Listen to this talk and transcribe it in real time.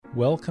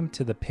Welcome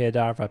to the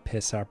Pedar va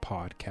Pisar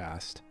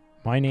podcast.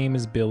 My name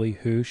is Billy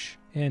Hoosh,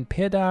 and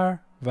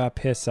Pedar va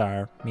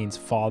Pisar means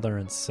father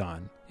and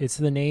son. It's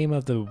the name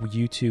of the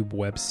YouTube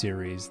web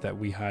series that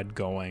we had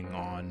going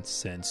on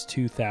since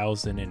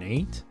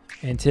 2008.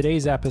 In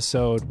today's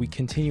episode, we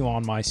continue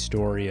on my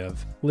story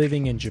of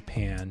living in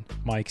Japan,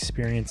 my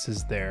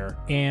experiences there,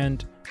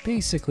 and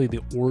basically the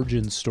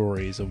origin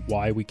stories of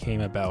why we came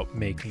about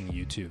making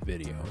YouTube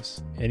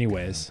videos.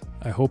 Anyways,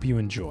 I hope you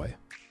enjoy.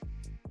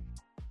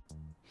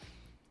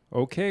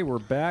 Okay, we're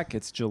back.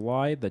 It's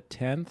July the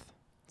 10th.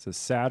 It's a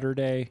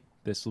Saturday.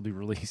 This will be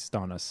released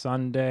on a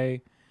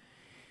Sunday.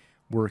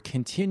 We're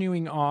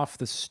continuing off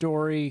the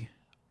story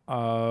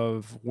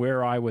of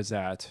where I was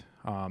at,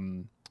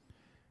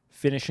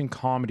 finishing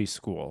comedy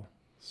school.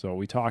 So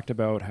we talked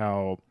about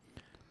how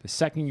the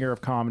second year of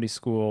comedy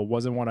school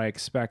wasn't what I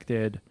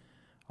expected.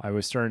 I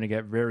was starting to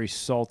get very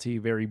salty,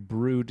 very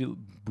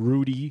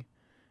broody,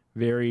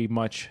 very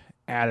much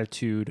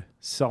attitude,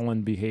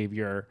 sullen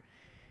behavior.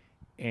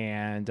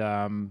 And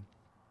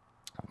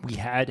we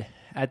had,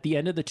 at the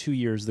end of the 2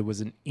 years, there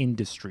was an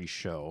industry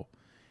show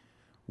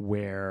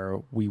where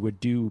we would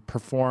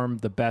perform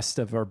the best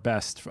of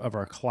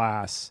our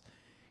class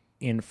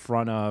in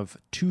front of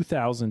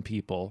 2,000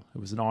 people.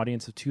 It was an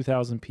audience of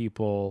 2,000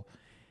 people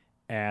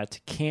at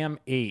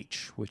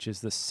CAMH, which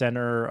is the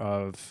Center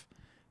of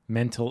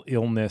Mental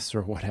Illness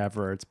or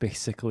whatever. It's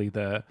basically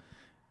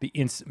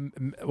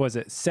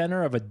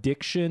Center of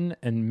Addiction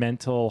and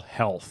Mental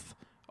Health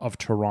of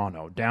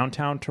Toronto,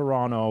 downtown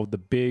Toronto, the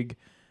big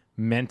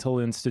mental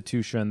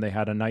institution. They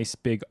had a nice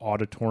big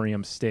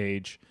auditorium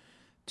stage,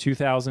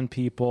 2,000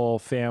 people,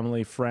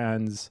 family,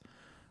 friends,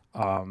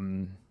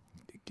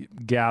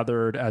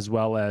 gathered, as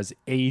well as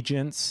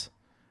agents.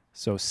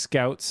 So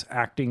scouts,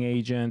 acting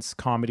agents,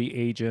 comedy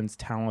agents,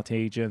 talent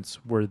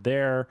agents were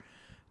there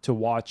to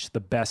watch the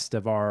best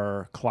of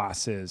our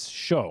class's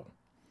show.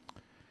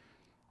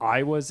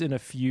 I was in a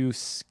few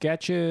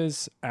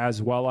sketches,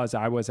 as well as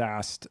I was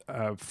asked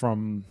I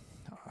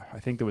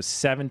think there was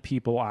 7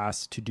 people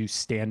asked to do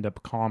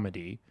stand-up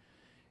comedy,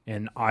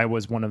 and I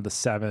was one of the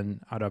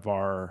 7 out of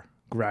our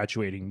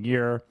graduating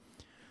year,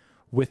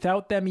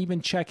 without them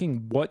even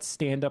checking what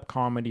stand-up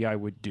comedy I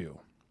would do,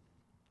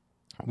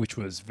 which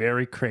was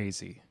very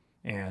crazy,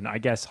 and I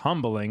guess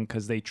humbling,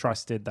 because they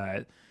trusted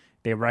that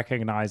they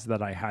recognized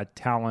that I had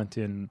talent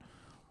in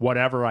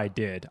whatever I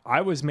did. I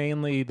was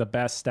mainly the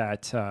best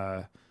at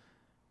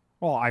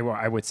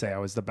I would say I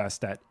was the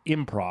best at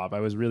improv. I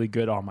was really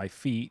good on my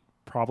feet,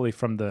 probably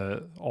from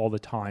all the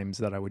times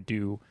that I would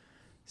do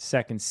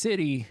Second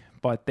City,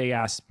 but they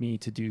asked me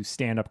to do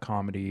stand-up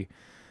comedy.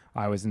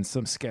 I was in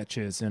some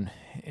sketches and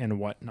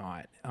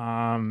whatnot.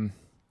 I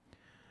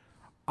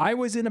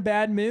was in a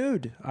bad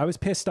mood. I was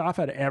pissed off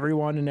at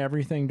everyone and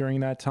everything during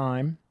that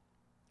time.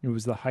 It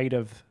was the height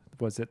of,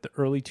 the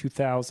early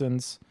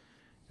 2000s?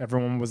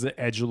 Everyone was an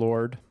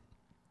edgelord.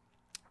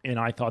 And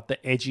I thought the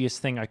edgiest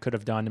thing I could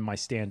have done in my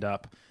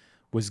stand-up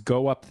was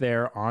go up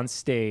there on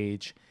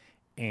stage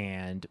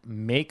and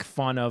make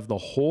fun of the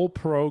whole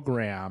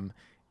program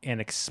and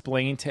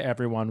explain to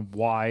everyone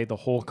why the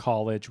whole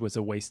college was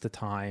a waste of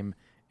time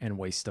and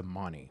waste of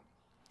money.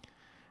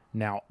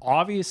 Now,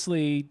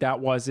 obviously,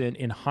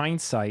 in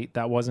hindsight,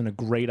 that wasn't a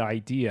great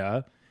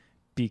idea,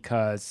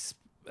 because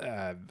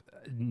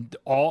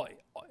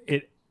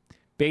it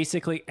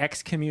basically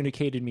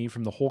excommunicated me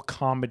from the whole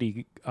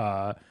comedy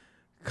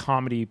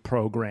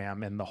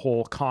program and the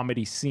whole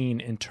comedy scene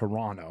in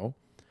Toronto.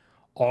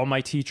 All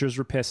my teachers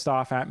were pissed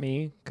off at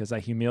me because I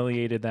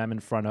humiliated them in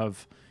front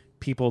of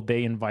people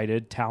they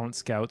invited, talent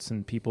scouts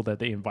and people that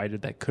they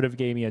invited that could have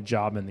gave me a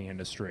job in the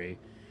industry.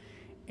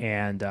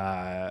 And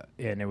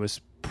it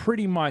was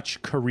pretty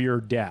much career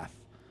death.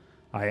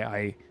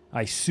 I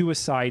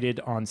suicided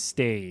on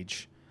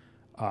stage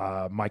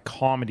my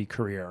comedy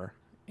career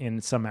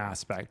in some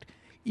aspect.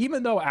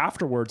 Even though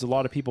afterwards, a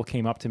lot of people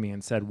came up to me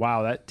and said,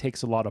 wow, that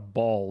takes a lot of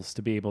balls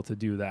to be able to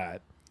do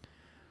that.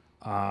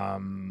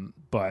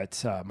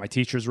 But my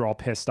teachers were all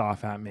pissed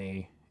off at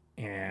me,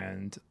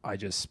 and I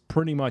just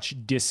pretty much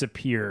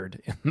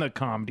disappeared in the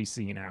comedy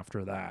scene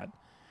after that.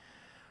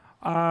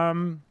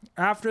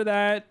 After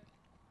that,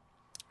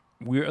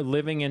 we were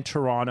living in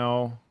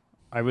Toronto.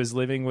 At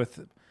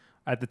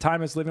the time,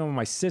 I was living with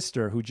my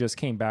sister, who just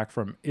came back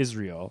from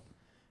Israel,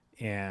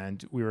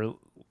 and we were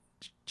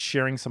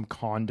sharing some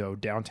condo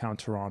downtown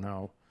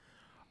Toronto.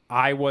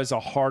 I was a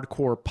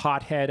hardcore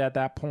pothead at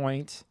that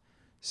point,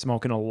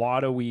 smoking a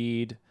lot of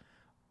weed,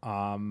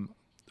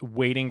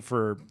 waiting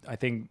for, I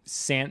think,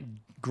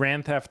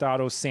 Grand Theft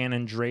Auto San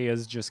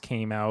Andreas just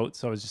came out.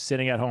 So I was just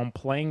sitting at home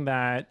playing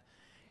that,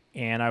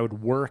 and I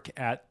would work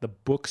at the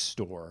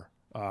bookstore,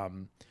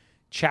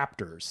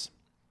 Chapters,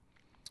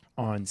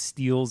 on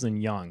Steeles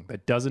and Young.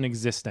 That doesn't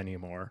exist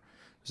anymore.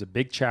 There's a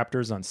big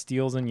Chapters on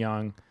Steeles and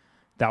Young.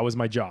 That was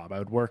my job. I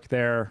would work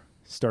there,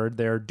 started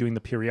there doing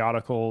the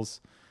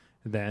periodicals.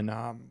 Then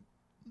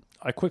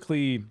I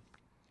quickly,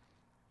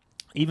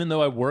 even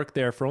though I worked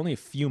there for only a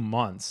few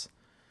months,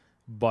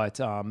 but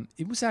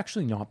it was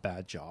actually not a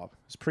bad job.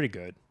 It was pretty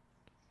good.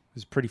 It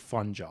was a pretty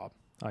fun job.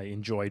 I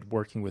enjoyed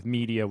working with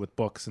media, with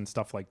books and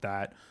stuff like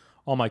that.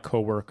 All my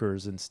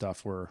coworkers and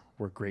stuff were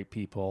great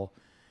people,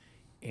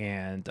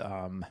 and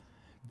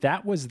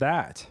that was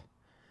that.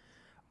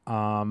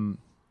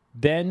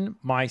 Then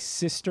my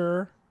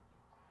sister,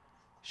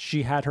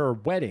 she had her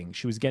wedding.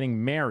 She was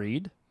getting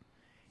married,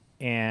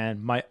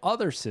 and my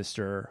other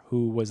sister,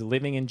 who was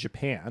living in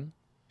Japan,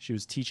 she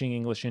was teaching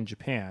English in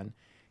Japan.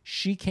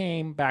 She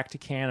came back to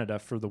Canada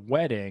for the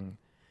wedding,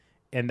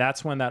 and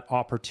that's when that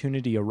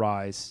opportunity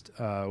arose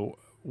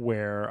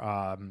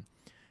where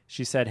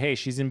she said, hey,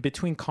 she's in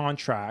between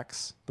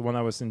contracts, the one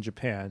that was in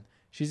Japan.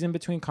 She's in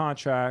between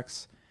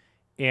contracts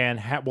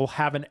and will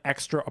have an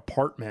extra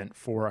apartment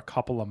for a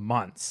couple of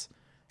months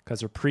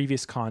because her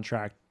previous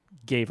contract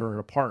gave her an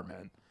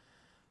apartment.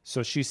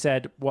 So she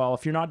said, well,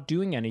 if you're not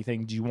doing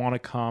anything, do you want to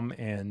come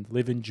and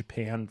live in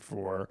Japan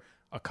for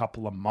a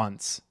couple of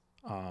months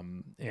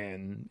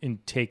and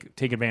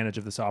take advantage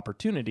of this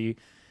opportunity?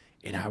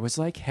 And I was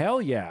like,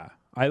 hell yeah.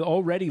 I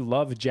already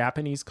love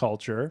Japanese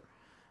culture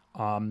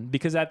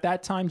because at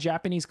that time,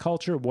 Japanese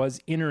culture was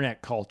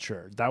internet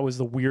culture. That was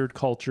the weird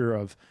culture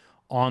of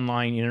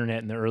online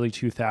internet in the early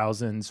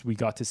 2000s. We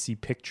got to see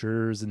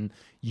pictures and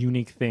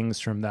unique things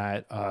from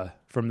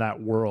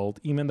that world,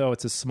 even though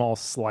it's a small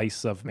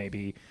slice of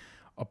maybe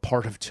a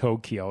part of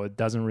Tokyo. It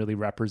doesn't really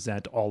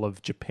represent all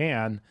of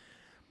Japan,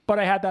 but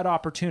I had that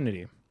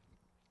opportunity.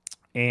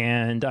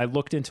 And I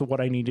looked into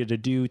what I needed to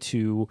do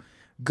to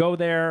go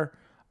there.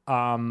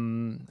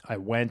 I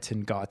went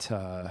and got,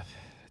 I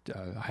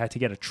had to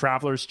get a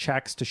traveler's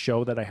checks to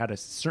show that I had a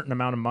certain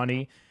amount of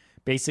money.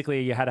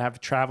 Basically, you had to have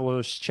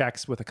traveler's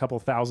checks with a couple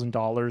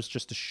 $1,000s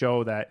just to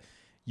show that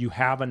you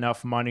have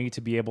enough money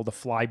to be able to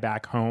fly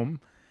back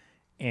home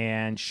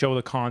and show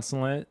the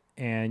consulate.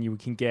 And you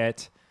can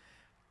get,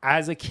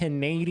 as a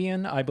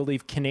Canadian, I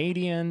believe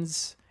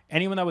Canadians,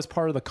 anyone that was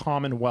part of the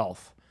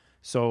Commonwealth.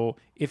 So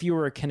if you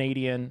were a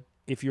Canadian,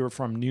 if you were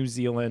from New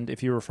Zealand,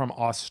 if you were from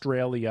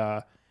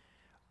Australia,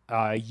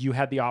 you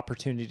had the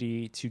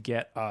opportunity to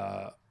get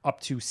up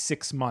to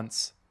 6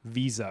 months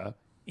visa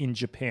in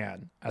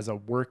Japan as a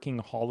working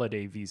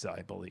holiday visa,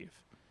 I believe.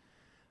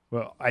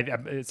 Well,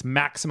 it's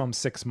maximum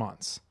 6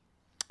 months.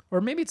 Or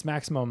maybe it's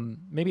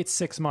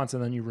 6 months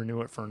and then you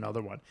renew it for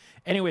another one.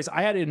 Anyways,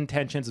 I had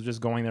intentions of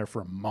just going there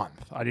for a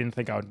month. I didn't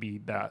think I would be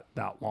that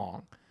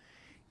long.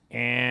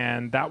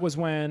 And that was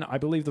when I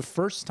believe the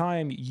first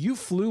time you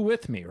flew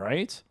with me,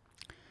 right?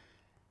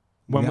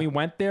 When we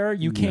went there,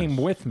 you came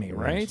with me,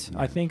 right? Yes.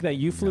 I think that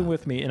you flew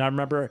with me. And I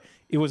remember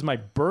it was my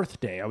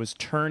birthday. I was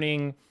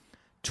turning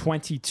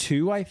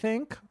 22, I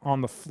think,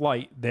 on the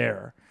flight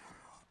there.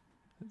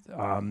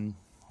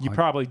 You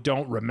probably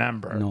don't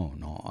remember.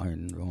 No, I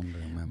don't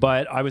remember.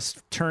 But I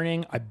was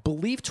turning, I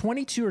believe,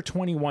 22 or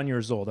 21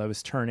 years old. I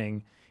was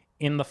turning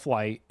in the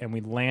flight, and we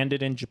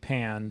landed in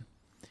Japan.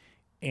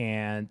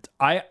 And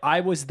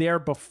I was there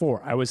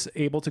before. I was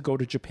able to go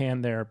to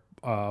Japan there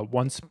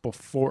once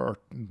before, or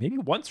maybe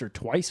once or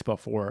twice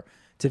before,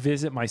 to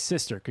visit my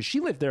sister, because she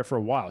lived there for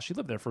a while. She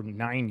lived there for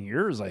 9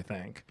 years, I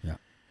think. Yeah.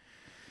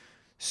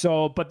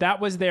 So, but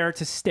that was there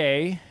to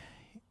stay,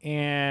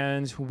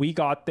 and we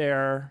got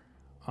there.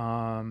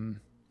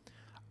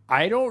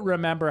 I don't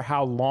remember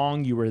how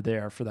long you were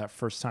there for that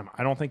first time.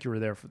 I don't think you were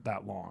there for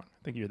that long.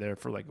 I think you were there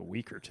for like a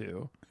week or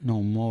two.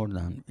 No, more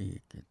than a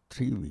week.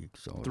 3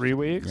 weeks. Or 3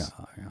 weeks?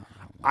 Yeah.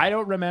 I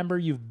don't remember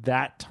you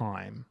that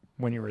time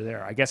when you were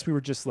there. I guess we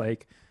were just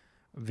like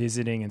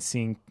visiting and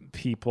seeing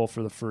people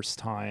for the first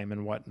time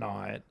and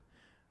whatnot.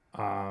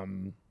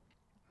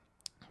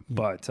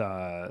 But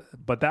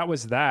that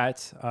was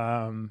that.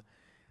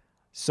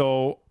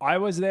 So I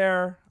was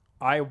there.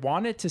 I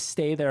wanted to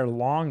stay there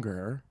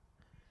longer,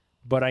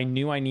 but I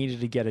knew I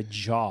needed to get a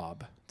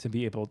job to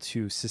be able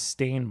to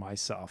sustain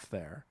myself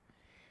there.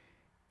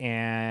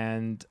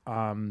 And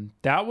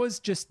that was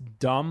just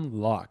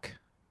dumb luck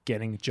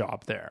getting a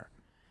job there.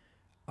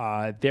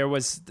 There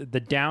was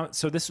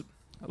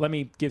let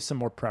me give some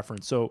more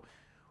preference. So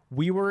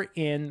we were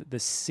in the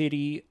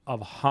city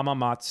of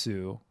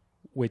Hamamatsu,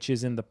 which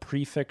is in the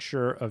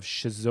prefecture of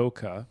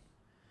Shizuoka.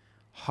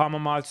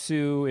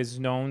 Hamamatsu is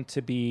known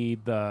to be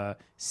the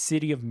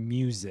city of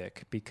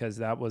music because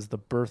that was the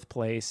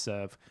birthplace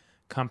of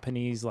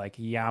companies like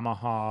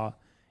Yamaha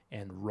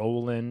and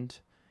Roland.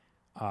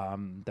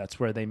 That's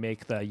where they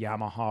make the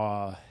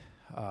Yamaha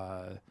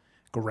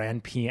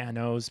grand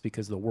pianos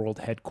because the world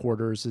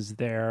headquarters is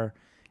there.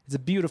 It's a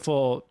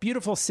beautiful,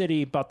 beautiful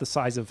city about the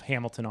size of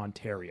Hamilton,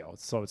 Ontario.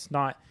 So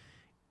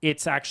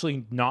it's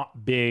actually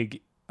not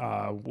big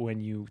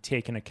when you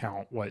take into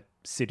account what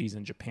cities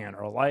in Japan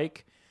are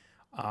like.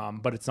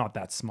 But it's not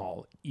that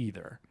small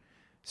either.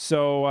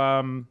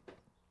 So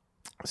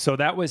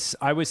there was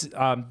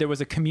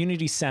a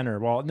community center.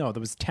 Well, no, there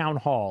was town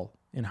hall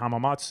in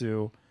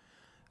Hamamatsu.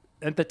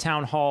 At the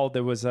town hall,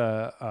 there was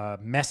a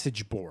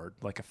message board,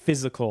 like a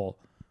physical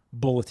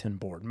bulletin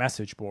board,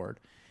 message board.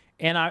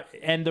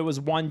 And there was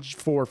one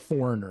for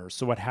foreigners.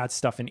 So it had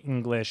stuff in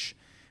English.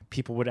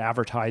 People would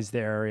advertise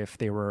there if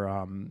they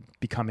were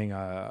becoming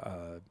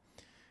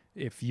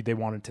if they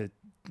wanted to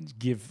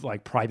give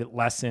like private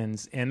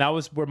lessons. And that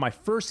was where my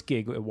first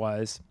gig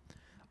was.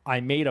 I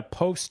made a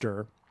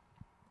poster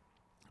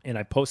and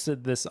I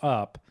posted this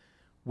up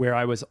where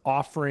I was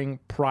offering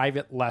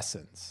private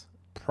lessons,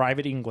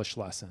 private English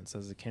lessons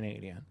as a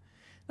Canadian.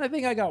 And I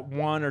think I got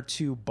 1 or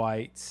 2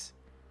 bites,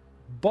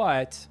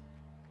 but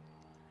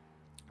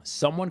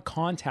someone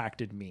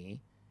contacted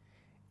me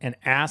and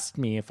asked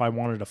me if I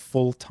wanted a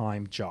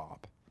full-time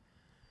job.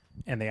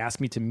 And they asked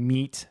me to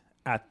meet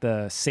at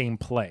the same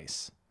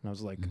place. And I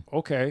was like,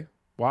 okay,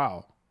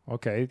 wow.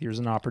 Okay, here's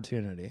an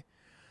opportunity.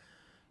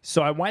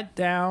 So I went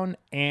down,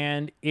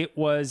 and it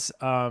was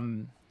a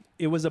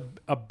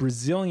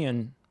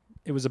Brazilian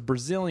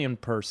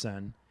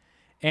person.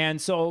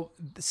 And so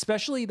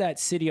especially that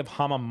city of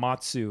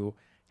Hamamatsu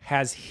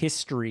has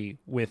history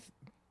with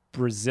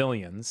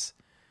Brazilians.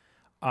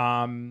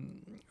 World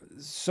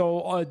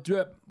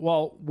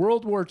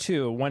War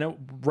II,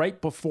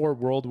 right before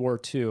World War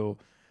II,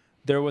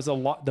 there was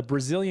the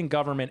Brazilian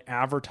government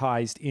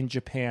advertised in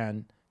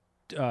Japan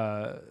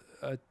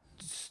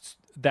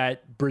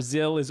that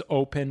Brazil is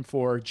open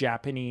for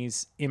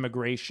Japanese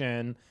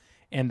immigration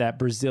and that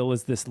Brazil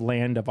is this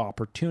land of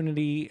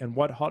opportunity and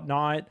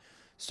whatnot.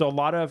 So a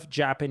lot of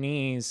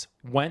Japanese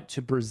went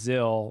to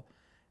Brazil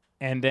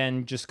and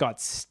then just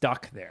got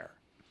stuck there.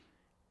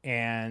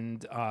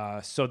 And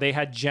so they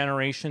had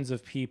generations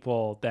of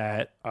people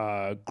that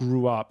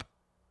grew up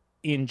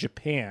in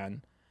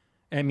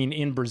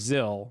in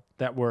Brazil,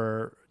 that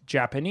were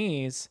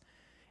Japanese.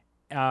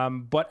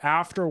 But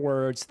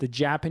afterwards, the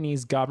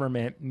Japanese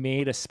government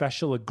made a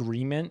special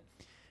agreement,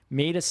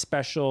 made a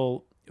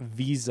special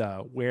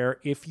visa where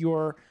if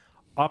you're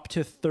up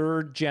to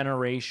 3rd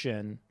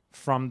generation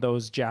from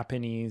those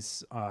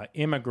Japanese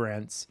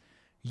immigrants,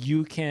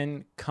 you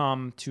can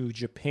come to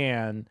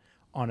Japan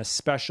on a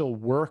special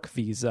work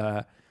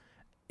visa.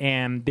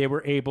 And they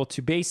were able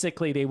to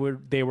basically,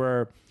 they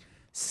were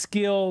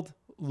skilled,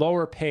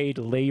 lower paid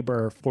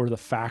labor for the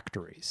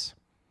factories.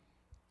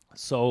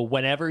 So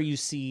whenever you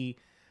see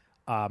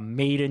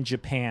made in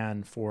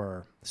Japan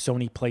for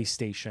Sony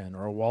PlayStation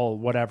or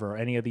whatever,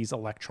 any of these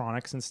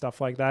electronics and stuff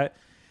like that,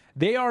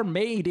 they are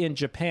made in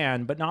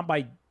Japan, but not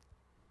by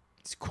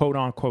quote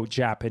unquote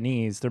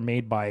Japanese. They're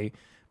made by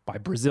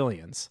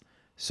Brazilians.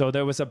 So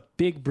there was a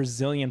big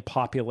Brazilian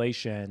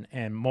population,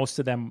 and most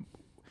of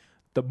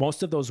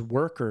those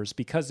workers,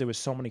 because there was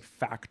so many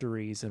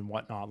factories and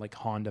whatnot, like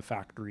Honda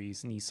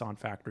factories, Nissan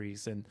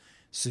factories, and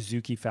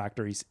Suzuki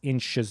factories in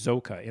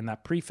Shizuoka, in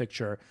that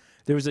prefecture,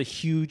 there was a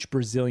huge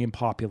Brazilian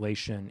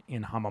population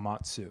in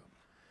Hamamatsu.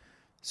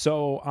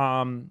 So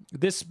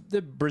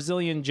the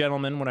Brazilian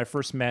gentleman, when I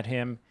first met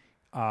him,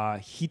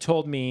 he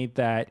told me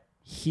that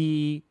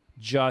he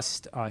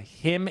just,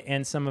 him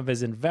and some of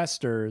his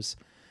investors,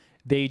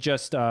 they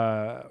just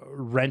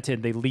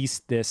they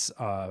leased this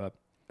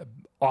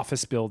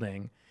office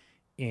building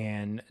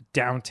in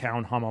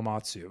downtown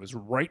Hamamatsu. It was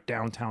right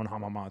downtown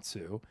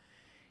Hamamatsu.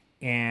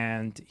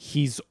 And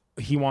he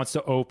wants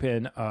to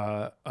open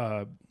a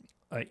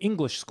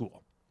English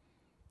school,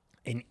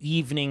 an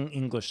evening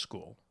English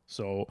school.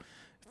 So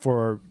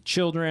for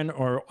children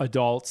or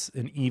adults,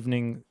 an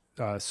evening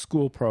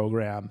school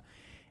program.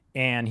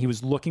 And he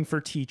was looking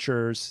for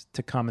teachers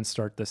to come and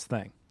start this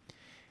thing.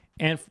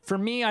 And for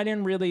me, I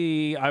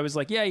was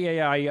like,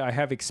 I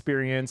have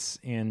experience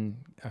in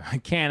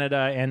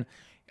Canada, and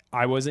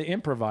I was an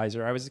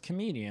improviser. I was a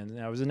comedian.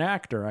 I was an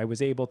actor. I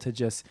was able to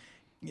just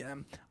a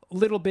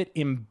little bit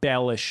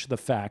embellish the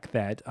fact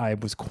that I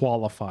was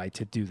qualified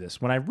to do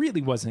this when I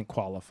really wasn't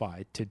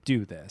qualified to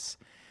do this.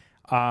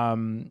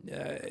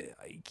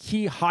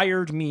 He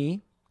hired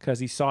me because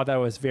he saw that I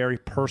was very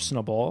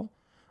personable.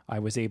 I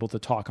was able to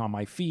talk on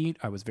my feet.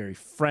 I was very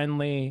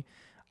friendly.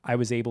 I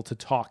was able to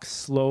talk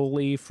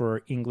slowly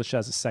for English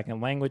as a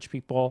second language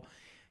people.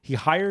 He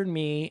hired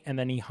me, and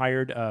then he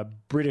hired a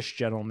British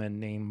gentleman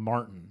named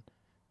Martin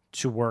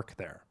to work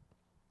there.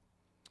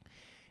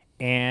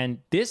 And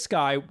this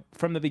guy,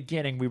 from the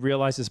beginning, we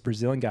realized this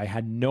Brazilian guy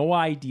had no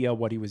idea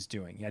what he was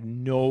doing. He had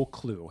no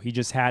clue. He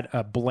just had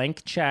a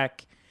blank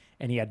check,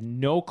 and he had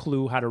no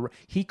clue how to...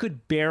 He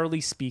could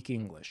barely speak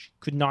English.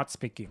 Could not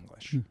speak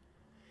English.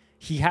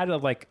 He had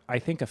I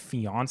think a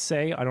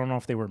fiance. I don't know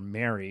if they were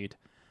married,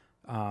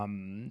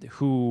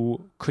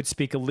 who could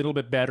speak a little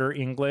bit better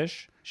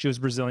English. She was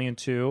Brazilian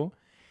too.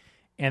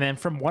 And then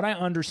from what I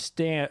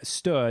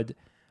understood,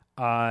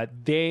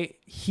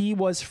 he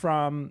was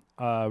from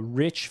a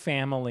rich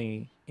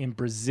family in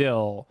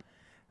Brazil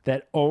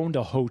that owned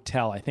a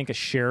hotel, I think a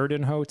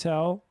Sheraton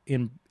hotel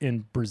in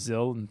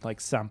Brazil, in like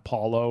Sao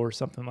Paulo or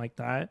something like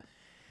that.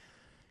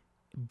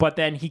 But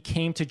then he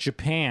came to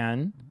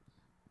Japan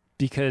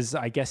because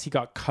I guess he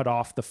got cut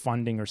off the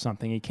funding or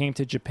something. He came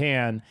to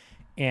Japan,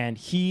 and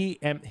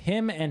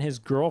him and his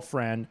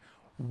girlfriend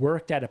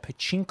worked at a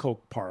pachinko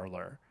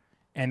parlor,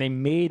 and they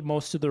made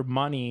most of their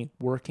money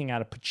working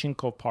at a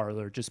pachinko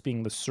parlor, just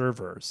being the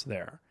servers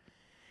there.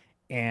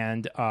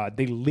 And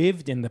they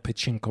lived in the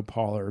pachinko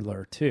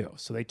parlor too.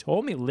 So they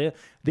told me,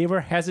 they were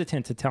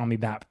hesitant to tell me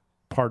that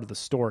part of the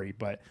story,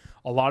 but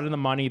a lot of the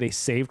money they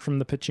saved from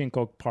the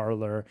pachinko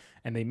parlor,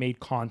 and they made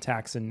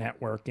contacts and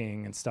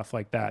networking and stuff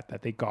like that,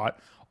 that they got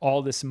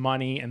all this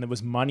money, and there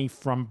was money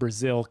from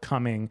Brazil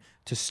coming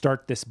to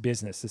start this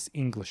business, this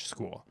English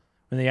school,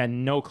 and they had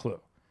no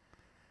clue.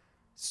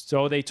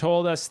 So they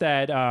told us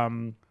that,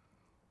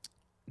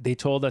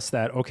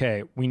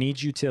 okay, we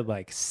need you to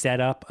like set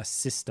up a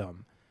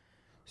system.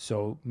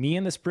 So me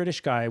and this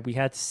British guy, we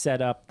had to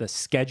set up the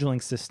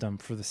scheduling system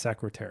for the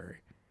secretary.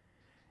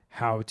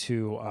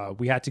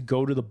 We had to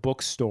go to the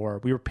bookstore.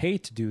 We were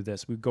paid to do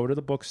this. We'd go to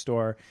the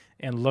bookstore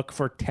and look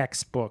for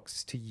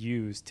textbooks to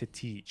use to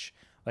teach.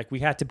 Like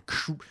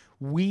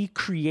we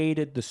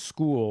created the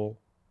school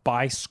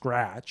by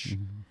scratch.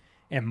 Mm-hmm.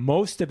 And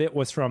most of it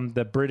was from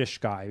the British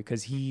guy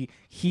because he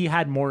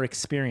had more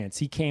experience.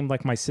 He came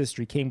like my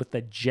sister. He came with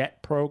the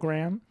JET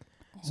program.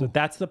 So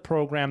that's the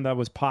program that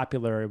was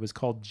popular. It was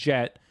called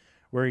JET,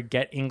 where you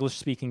get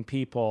English-speaking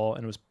people,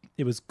 and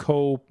it was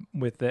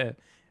with the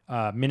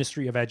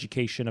Ministry of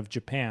Education of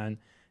Japan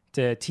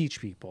to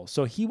teach people.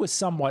 So he was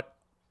somewhat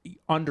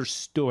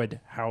understood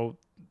how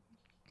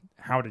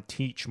to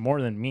teach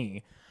more than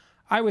me.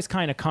 I was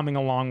kind of coming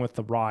along with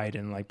the ride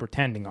and like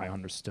pretending I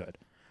understood.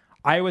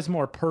 I was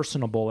more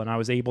personable, and I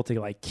was able to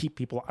like keep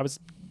people.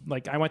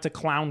 I went to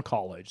clown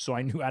college, so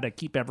I knew how to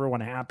keep everyone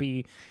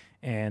happy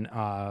and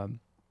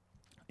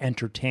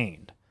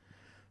entertained.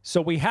 So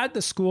we had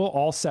the school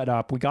all set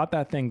up. We got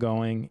that thing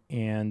going,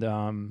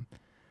 and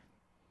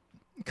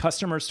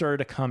customers started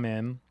to come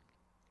in.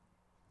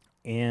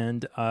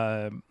 And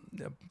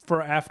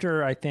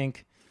after I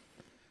think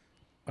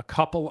a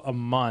couple of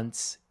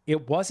months,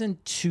 it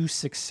wasn't too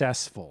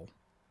successful.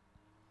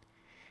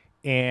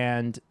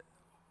 And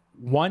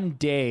one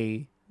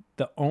day,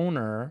 the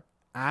owner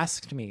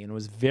asked me, and it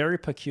was very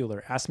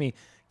peculiar, asked me,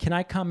 can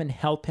I come and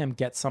help him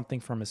get something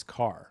from his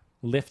car,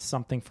 lift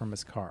something from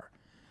his car?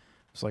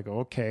 I was like,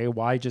 okay,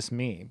 why just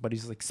me? But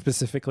he's like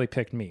specifically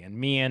picked me. And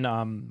me and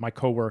my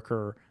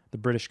coworker, the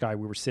British guy,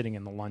 we were sitting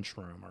in the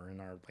lunchroom or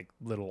in our like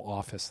little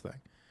office thing.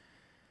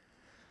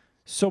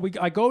 So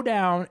I go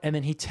down, and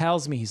then he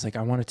tells me, he's like,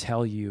 I want to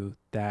tell you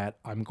that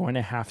I'm going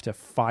to have to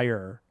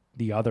fire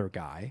the other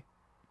guy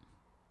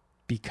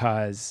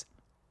because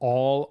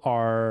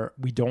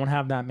we don't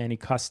have that many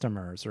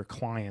customers or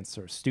clients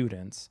or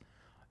students,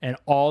 and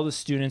all the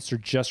students are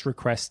just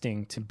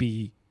requesting to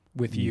be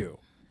with you.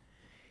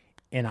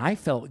 And I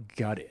felt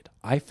gutted.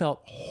 I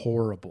felt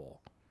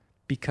horrible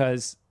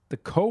because the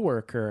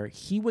coworker,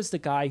 he was the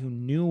guy who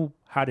knew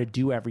how to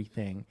do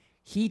everything.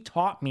 He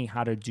taught me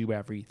how to do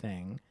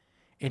everything.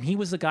 And he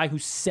was the guy who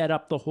set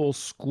up the whole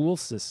school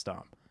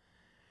system.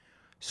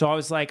 So I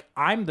was like,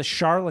 I'm the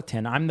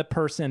charlatan. I'm the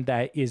person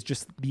that is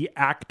just the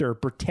actor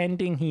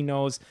pretending he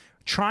knows,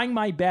 trying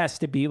my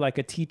best to be like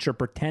a teacher,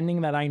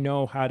 pretending that I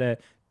know how to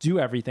do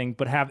everything,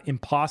 but have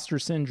imposter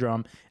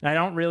syndrome. And I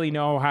don't really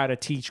know how to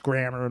teach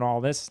grammar and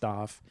all this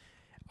stuff.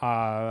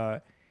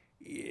 I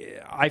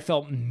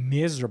felt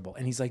miserable.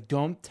 And he's like,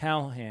 don't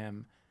tell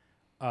him.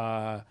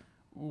 We're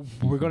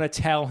going to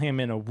tell him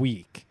in a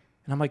week.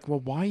 And I'm like, well,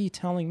 why are you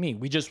telling me?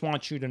 We just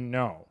want you to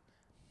know.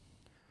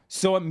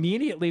 So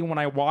immediately when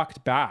I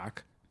walked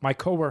back, my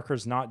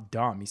coworker's not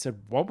dumb. He said,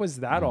 what was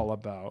that all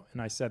about?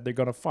 And I said, they're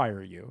going to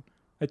fire you.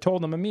 I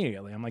told him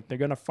immediately. I'm like, they're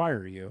going to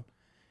fire you.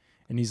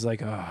 And he's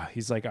like,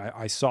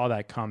 I saw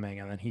that coming.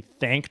 And then he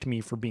thanked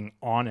me for being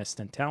honest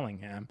and telling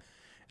him.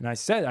 And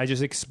I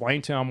just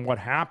explained to him what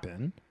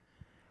happened.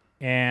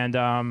 And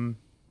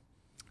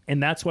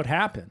that's what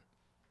happened.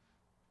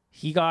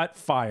 He got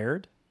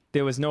fired.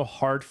 There was no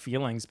hard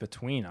feelings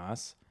between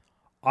us.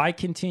 I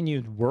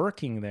continued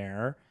working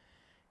there,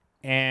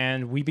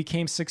 and we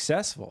became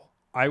successful.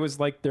 I was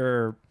like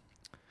I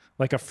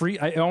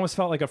almost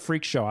felt like a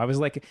freak show. I was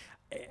like,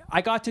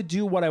 I got to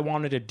do what I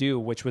wanted to do,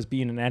 which was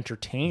being an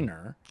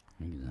entertainer.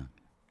 Exactly.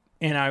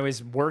 And I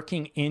was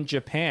working in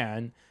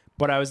Japan,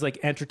 but I was like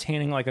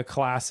entertaining like a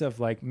class of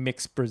like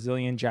mixed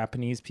Brazilian,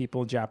 Japanese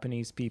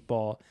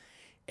people.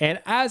 And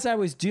as I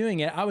was doing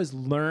it, I was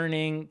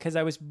learning, because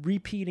I was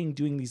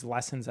doing these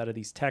lessons out of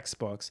these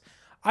textbooks.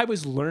 I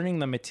was learning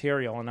the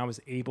material, and I was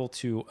able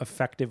to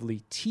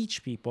effectively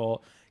teach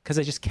people because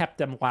I just kept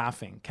them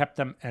laughing, kept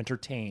them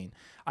entertained.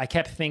 I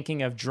kept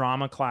thinking of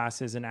drama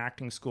classes and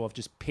acting school of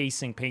just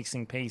pacing.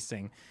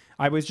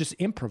 I was just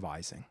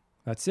improvising.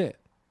 That's it.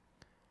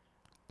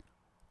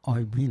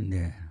 I've been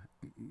there.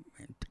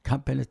 A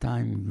couple of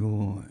times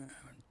you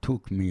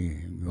took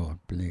me your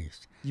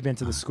place. You've been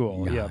to the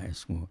school, yeah.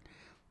 School.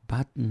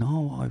 But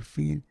now I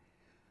feel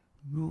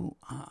you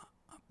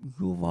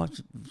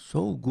was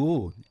so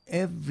good.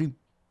 Every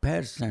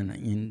person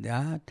in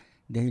that,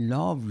 they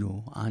love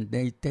you and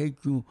they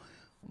take you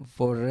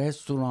for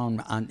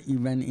restaurant and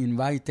even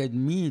invited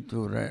me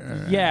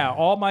to. Yeah,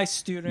 all my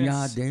students.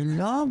 Yeah, they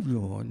love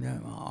you.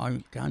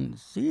 I can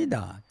see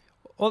that.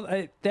 Well,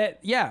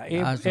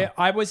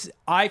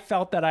 I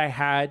felt that I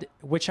had,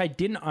 which I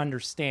didn't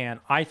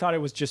understand. I thought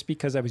it was just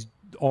because I was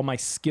all my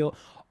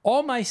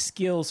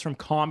skills from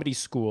comedy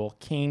school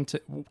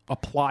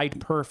applied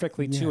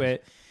perfectly to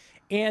it.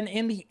 And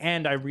in the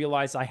end, I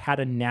realized I had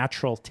a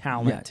natural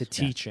talent Yes, to yes.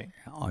 teaching.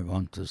 I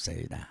want to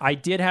say that. I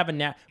did have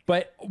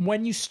but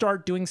when you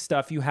start doing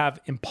stuff, you have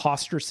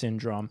imposter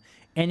syndrome.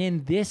 And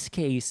in this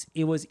case,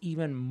 it was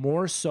even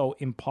more so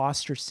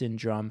imposter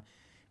syndrome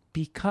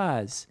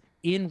because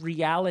in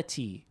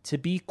reality, to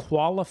be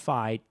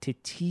qualified to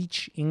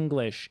teach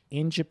English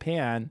in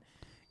Japan,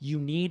 you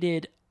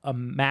needed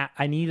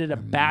I needed a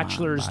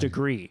bachelor's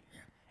degree.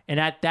 And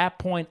at that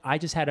point, I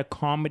just had a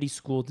comedy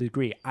school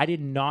degree. I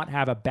did not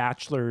have a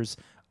bachelor's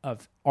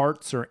of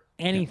arts or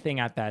anything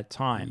at that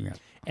time. Yeah.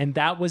 And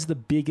that was the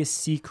biggest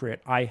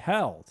secret I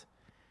held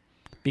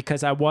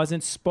because I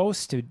wasn't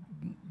supposed to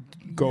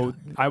go,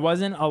 I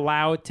wasn't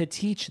allowed to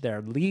teach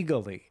there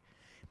legally.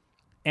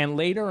 And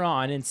later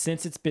on, and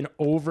since it's been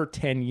over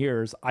 10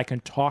 years, I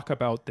can talk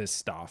about this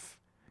stuff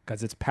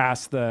because it's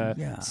past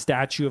the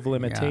statute of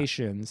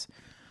limitations.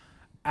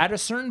 At a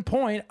certain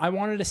point, I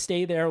wanted to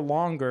stay there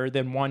longer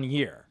than 1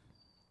 year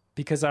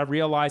because I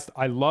realized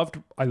I loved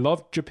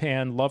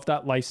Japan, loved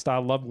that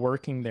lifestyle, loved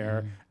working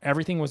there.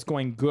 Everything was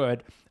going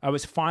good. That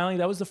was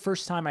the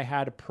first time I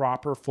had a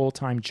proper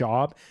full-time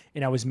job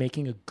and I was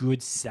making a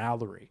good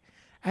salary.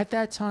 At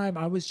that time,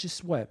 I was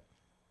just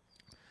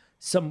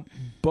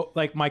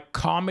like my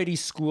comedy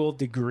school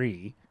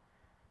degree.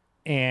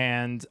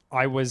 And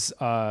I was,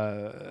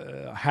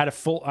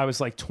 I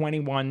was like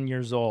 21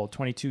 years old,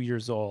 22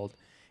 years old.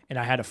 And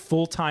I had a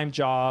full-time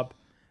job,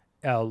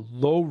 a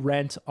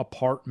low-rent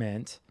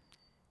apartment,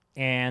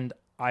 and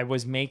I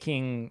was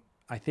making,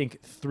 I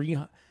think,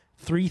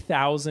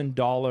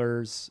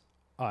 $3,000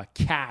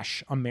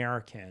 cash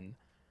American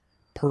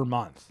per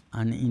month.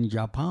 And in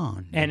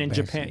Japan. And in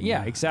Japan,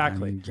 yeah,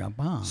 exactly. And in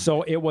Japan.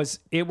 So it was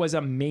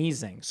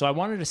amazing. So I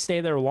wanted to stay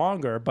there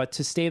longer, but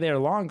to stay there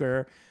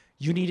longer,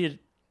 you needed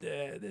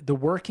the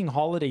working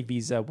holiday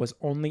visa was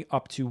only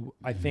up to,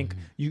 I think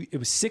it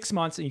was 6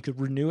 months and you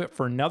could renew it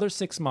for another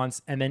 6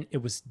 months and then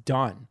it was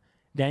done.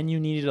 Then you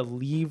needed to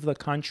leave the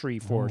country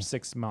for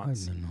 6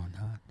 months. I didn't know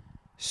that.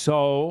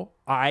 So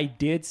I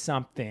did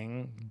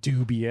something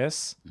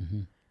dubious.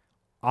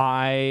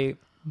 I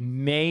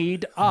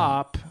made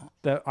up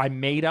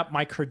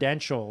my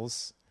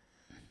credentials.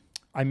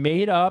 I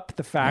made up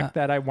the fact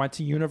that I went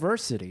to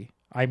university.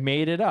 I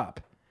made it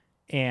up.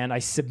 And I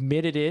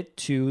submitted it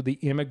to the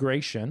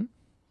immigration.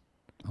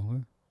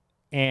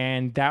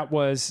 And that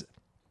was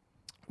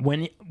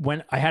when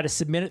I had to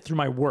submit it through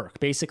my work.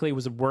 Basically, it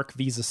was a work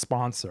visa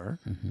sponsor.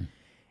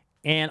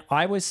 And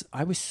that was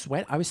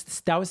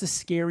the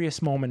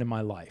scariest moment in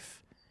my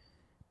life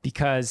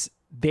because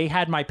they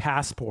had my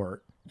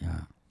passport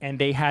and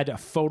they had a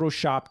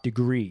Photoshop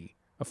degree.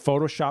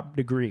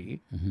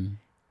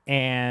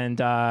 And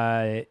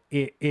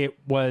it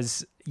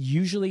was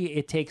usually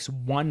it takes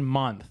 1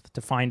 month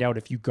to find out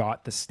if you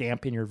got the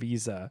stamp in your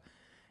visa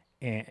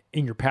and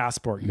in your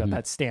passport. You got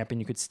that stamp and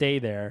you could stay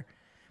there.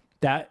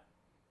 That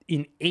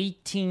in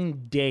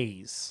 18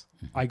 days,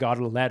 I got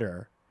a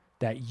letter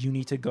that you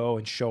need to go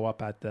and show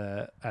up at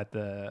the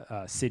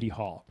city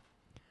hall,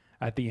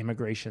 at the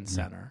immigration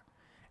center.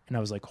 And I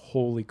was like,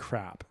 holy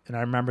crap. And I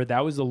remember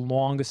that was the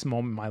longest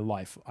moment in my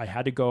life. I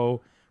had to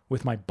go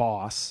with my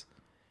boss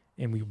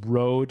and we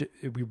rode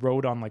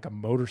on like a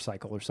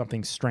motorcycle or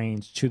something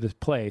strange to this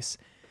place.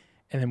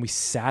 And then we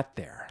sat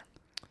there.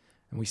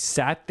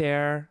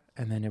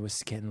 And then it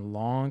was getting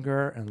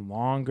longer and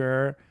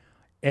longer.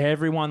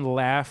 Everyone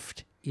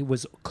left. It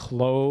was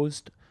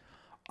closed.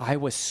 I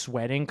was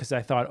sweating because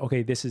I thought,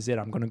 okay, this is it.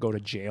 I'm going to go to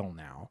jail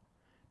now.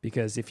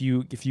 Because if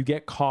you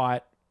get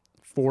caught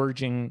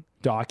forging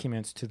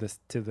documents to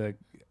the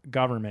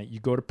government, you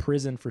go to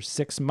prison for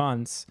 6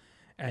 months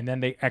and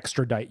then they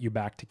extradite you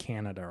back to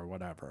Canada or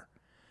whatever.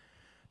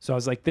 So I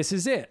was like, this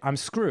is it. I'm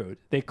screwed.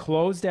 They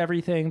closed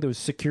everything. There was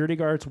security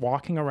guards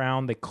walking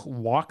around. They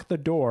locked the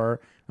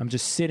door. I'm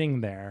just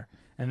sitting there.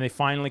 And they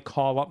finally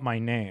call up my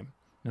name.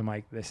 And I'm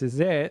like, this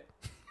is it.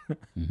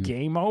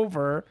 Game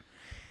over.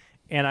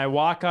 And I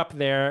walk up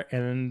there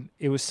and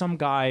it was some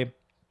guy.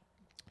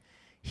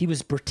 He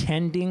was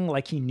pretending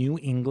like he knew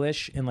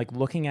English and like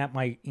looking at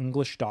my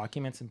English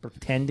documents and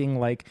pretending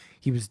like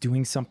he was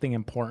doing something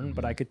important.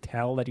 But I could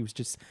tell that he was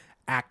just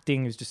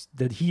acting. It was just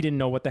that he didn't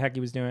know what the heck he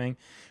was doing.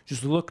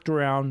 Just looked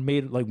around,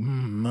 made like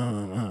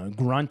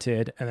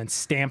grunted, and then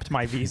stamped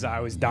my visa.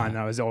 I was done.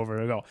 I was over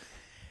to go.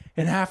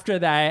 And after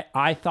that,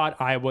 I thought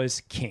I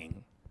was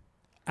king.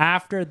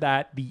 After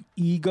that, the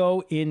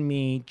ego in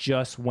me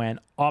just went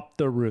up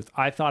the roof.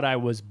 I thought I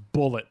was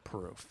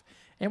bulletproof.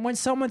 And when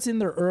someone's in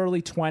their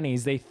early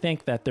 20s, they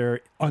think that they're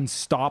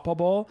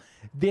unstoppable.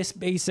 This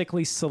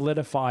basically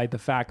solidified the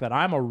fact that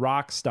I'm a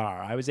rock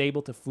star. I was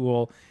able to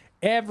fool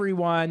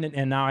everyone,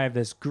 and now I have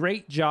this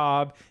great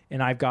job,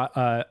 and I've got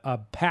a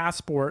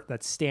passport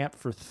that's stamped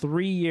for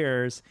 3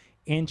 years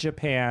in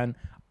Japan.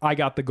 I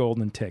got the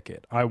golden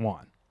ticket. I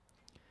won.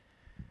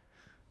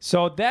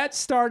 So that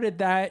started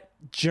that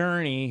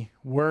journey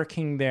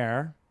working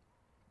there,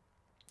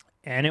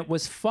 and it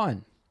was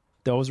fun.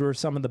 Those were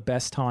some of the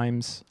best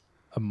times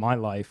of my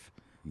life,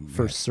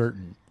 for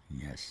certain.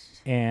 Yes.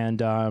 And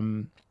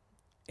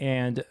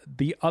And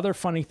the other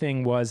funny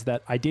thing was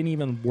that I didn't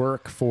even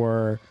work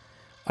for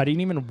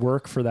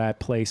that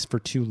place for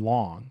too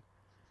long.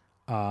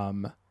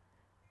 A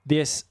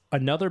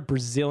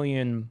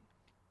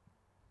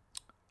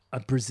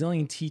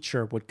Brazilian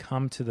teacher would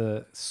come to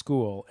the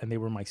school, and they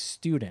were my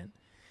student.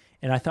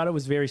 And I thought it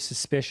was very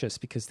suspicious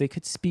because they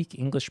could speak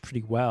English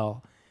pretty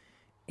well.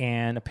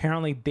 And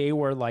apparently they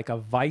were like a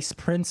vice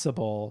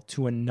principal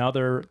to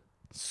another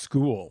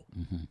school,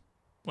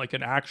 like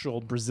an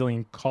actual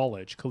Brazilian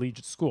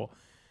collegiate school.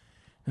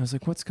 And I was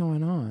like, what's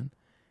going on?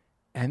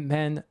 And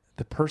then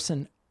the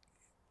person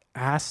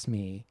asked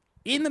me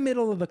in the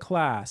middle of the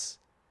class,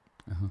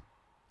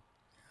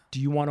 do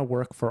you want to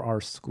work for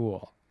our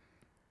school?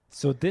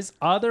 So this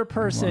other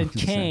person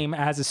came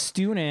as a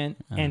student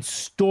and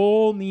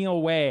stole me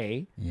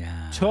away,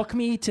 took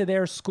me to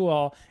their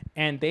school,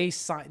 and they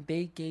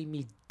gave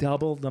me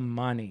double the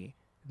money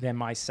than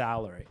my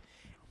salary.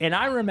 And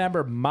I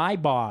remember my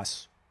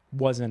boss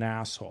was an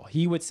asshole.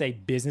 He would say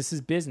business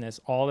is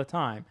business all the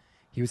time.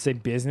 He would say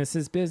business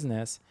is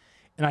business.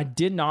 And I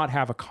did not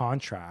have a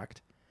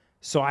contract.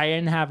 So I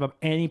didn't have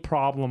any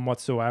problem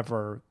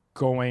whatsoever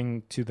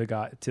going to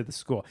the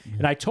school.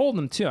 And I told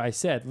them too, I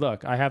said,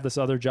 look, I have this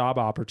other job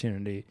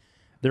opportunity.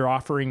 They're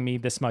offering me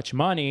this much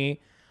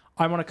money.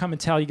 I want to come and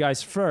tell you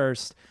guys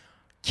first,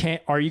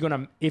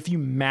 if you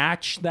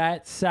match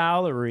that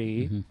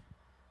salary,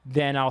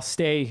 then I'll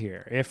stay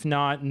here. If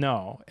not,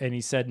 no. And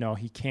he said, no,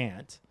 he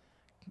can't.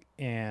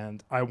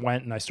 And I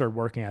went and I started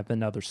working at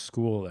another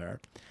school there.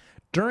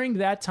 During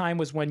that time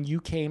was when you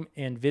came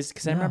and visit,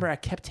 because I remember I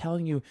kept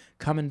telling you,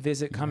 come and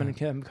visit, come and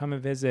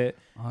visit.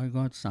 I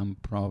got some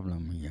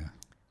problem here.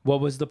 What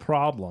was the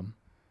problem?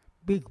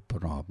 Big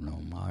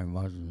problem. I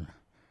was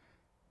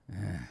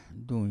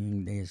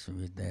doing this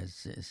with the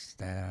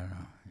sister,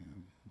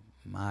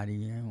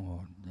 Maria,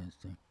 or this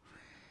thing.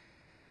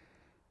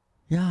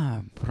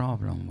 Yeah,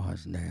 problem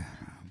was there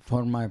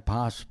for my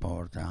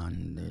passport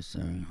and this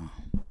thing.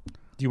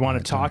 Do you want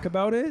to talk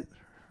about it?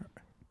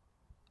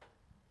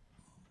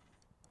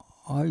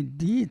 I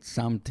did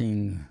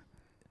something,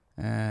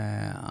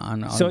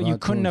 and so you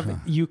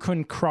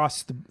couldn't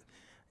cross the.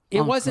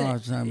 It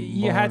wasn't.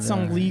 You had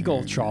some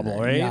legal trouble,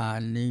 right? Yeah,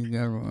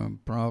 legal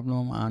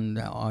problem, and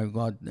I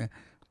got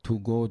to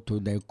go to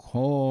the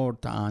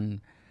court, and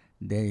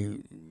they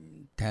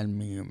tell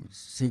me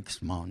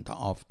 6 months.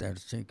 After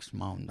 6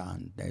 months,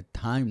 and the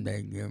time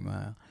they give,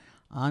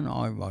 and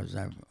I was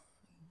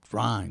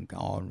drunk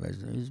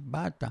always,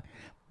 but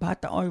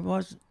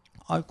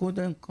I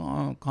couldn't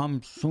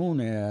come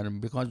sooner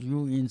because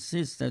you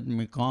insisted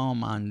me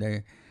come,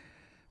 and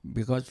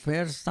because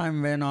first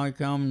time when I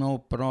come, no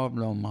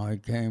problem, I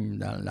came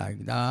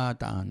like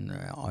that, and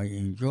I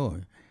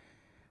enjoy.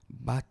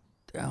 But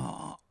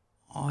I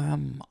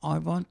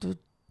want to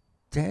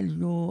tell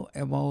you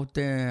about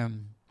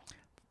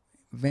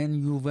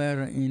when you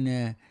were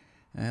in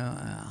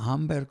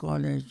Hamburg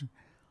College.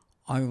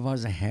 I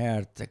was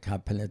hurt a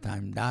couple of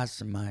times.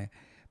 That's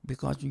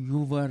because you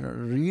were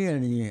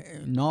really,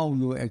 now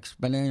you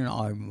explain,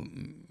 I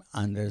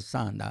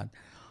understand that.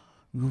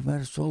 You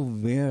were so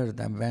weird,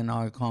 and when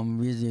I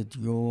come visit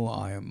you,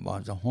 I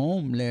was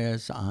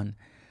homeless and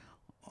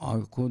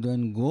I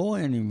couldn't go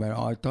anywhere.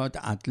 I thought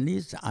at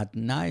least at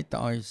night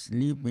I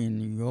sleep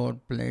in your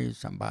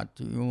place, but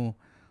you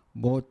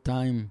both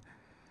time.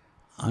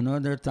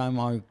 Another time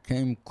I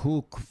came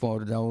cook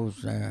for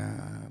those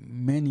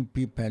many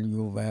people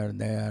you were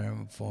there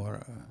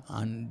for,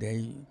 and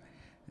they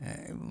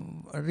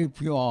rip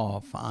you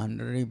off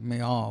and rip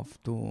me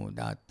off to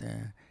that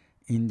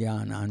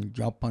Indian and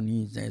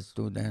Japanese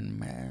student,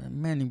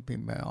 many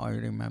people I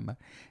remember.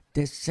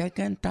 The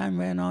second time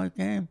when I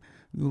came,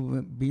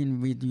 you've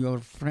been with your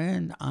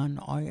friend, and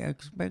I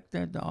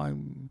expected I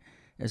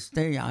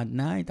stay at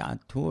night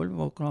at 12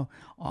 o'clock.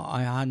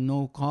 I had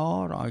no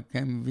car. I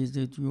came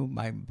visit you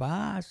by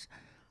bus,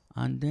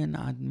 and then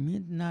at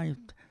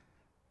midnight,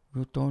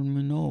 you told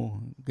me,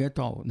 no, get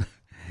out.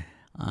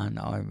 And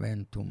I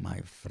went to my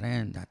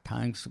friend.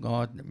 Thanks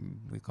God,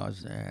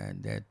 because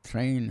the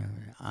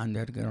train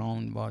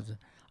underground was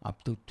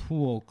up to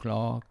 2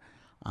 o'clock,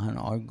 and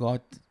I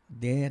got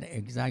there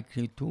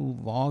exactly 2,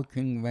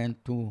 walking,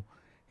 went to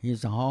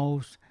his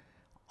house.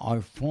 I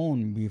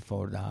phoned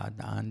before that,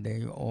 and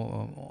they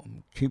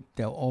kept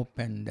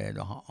open the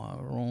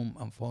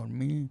room for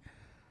me.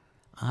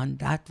 And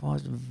that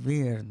was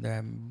weird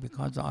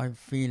because I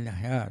feel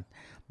hurt.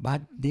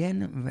 But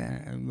then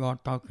when you are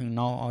talking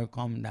now, I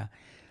come there.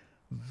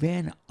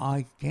 When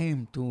I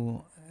came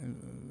to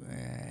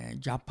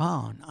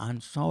Japan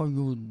and saw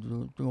you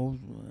do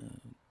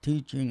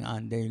teaching,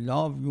 and they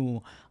love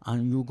you,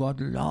 and you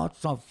got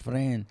lots of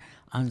friends,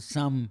 and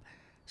some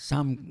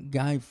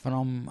guy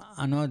from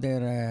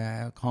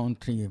another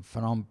country,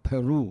 from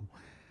Peru,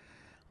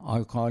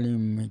 I call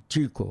him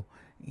Chico.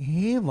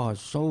 He was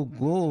so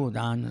good,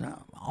 and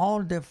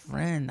all the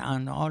friends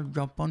and all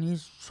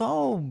Japanese,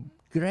 so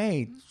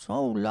great,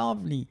 so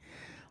lovely.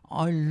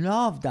 I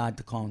love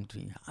that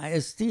country. I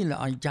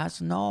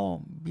just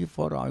know,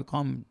 before I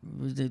come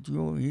visit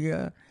you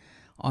here,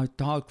 I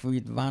talk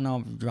with one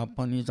of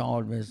Japanese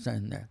always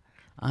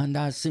and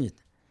that's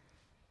it.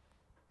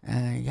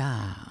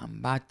 Yeah,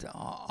 but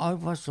I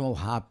was so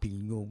happy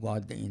you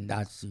got in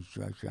that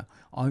situation.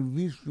 I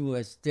wish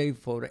you stay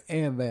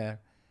forever,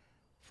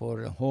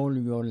 for whole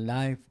your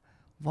life.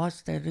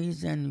 What's the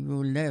reason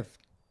you left?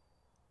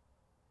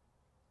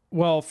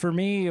 Well, for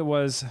me, it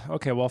was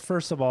okay. Well,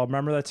 first of all,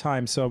 remember that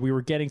time. So we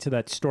were getting to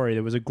that story.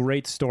 There was a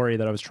great story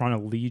that I was trying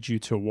to lead you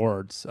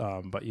towards,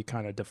 but you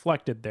kind of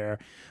deflected there.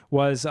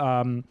 Was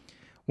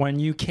when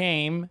you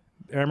came,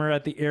 remember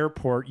at the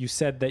airport, you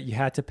said that you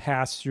had to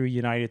pass through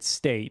United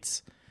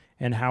States,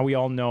 and how we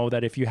all know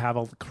that if you have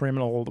a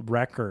criminal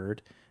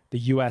record, the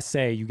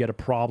USA, you get a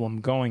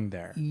problem going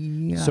there.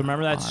 Yeah, So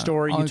remember that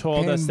story you I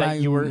told came us by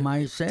that you were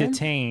myself?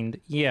 detained.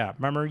 Yeah,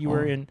 remember you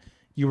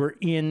were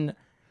in.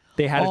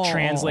 They had a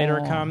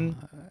translator come.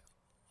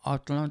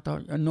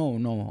 Atlanta?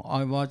 No.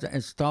 I was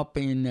stopped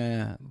in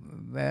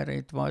where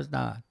it was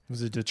that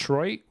Was it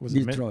Detroit? Was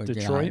Detroit. it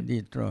Detroit?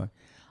 Yeah, Detroit.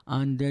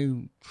 And they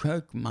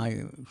checked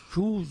my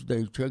shoes.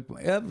 They checked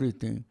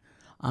everything,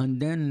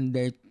 and then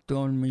they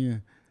told me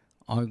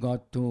I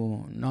got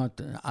to not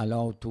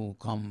allowed to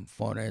come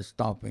for a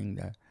stopping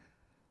there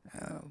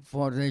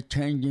for the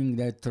changing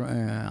the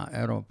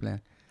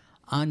aeroplane.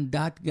 And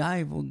that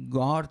guy,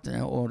 guard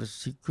or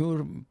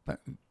secure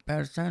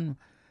person,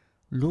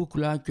 looked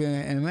like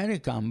an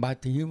American,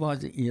 but he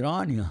was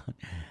Iranian,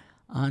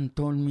 and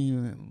told me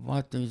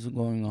what is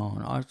going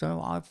on. I said,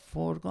 I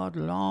forgot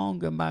long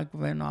back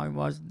when I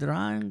was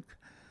drunk.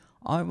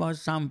 I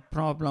was some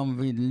problem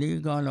with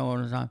legal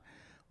or something.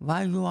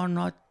 Why you are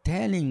not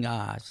telling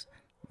us?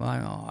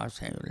 Well, I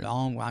said,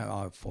 long while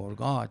I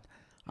forgot.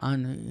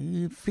 And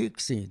he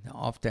fixed it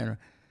after.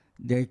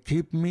 They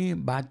keep me,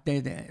 but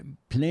the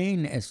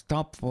plane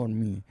stopped for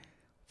me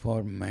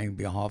for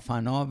maybe half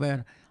an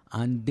hour,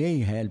 and they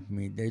helped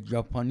me. The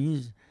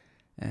Japanese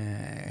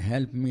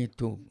helped me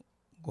to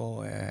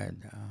go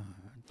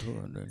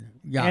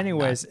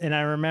Anyways, and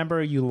I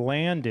remember you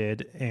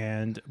landed,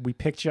 and we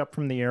picked you up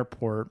from the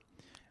airport,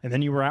 and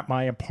then you were at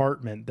my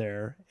apartment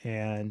there,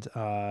 and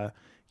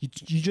you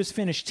just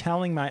finished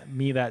telling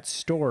me that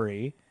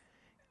story,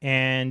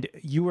 and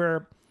you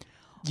were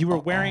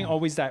wearing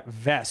always that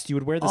vest. You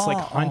would wear this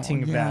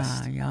hunting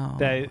vest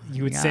that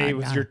you would say it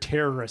was your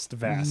terrorist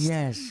vest.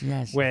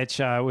 Yes. Which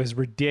was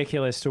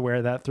ridiculous to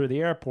wear that through the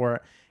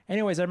airport.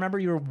 Anyways, I remember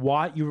you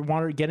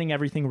were getting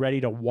everything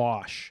ready to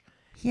wash.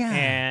 Yeah.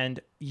 And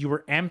you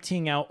were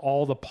emptying out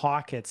all the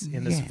pockets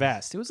in this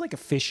vest. It was like a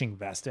fishing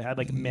vest. It had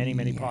like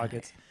many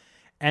pockets.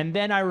 And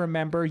then I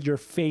remember your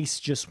face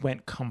just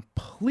went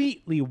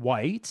completely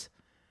white,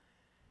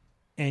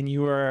 and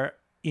you were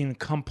in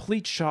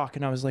complete shock,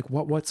 and I was like,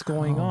 what's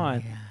going on?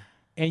 Yeah.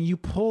 And you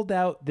pulled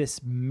out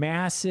this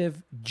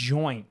massive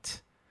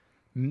joint,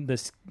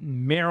 this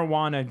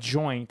marijuana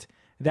joint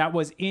that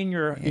was in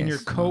your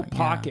coat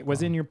pocket,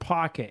 was in your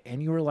pocket,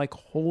 and you were like,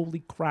 holy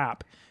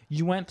crap.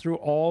 You went through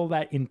all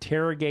that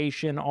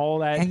interrogation, all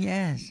that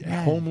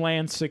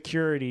Homeland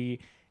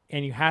Security,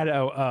 and you had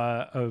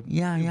a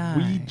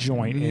weed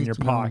joint in your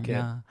pocket.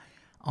 Yeah.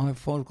 I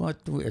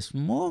forgot to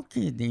smoke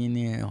it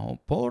in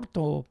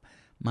Porto.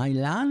 My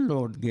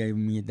landlord gave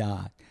me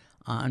that,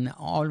 and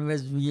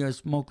always we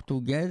smoke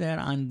together,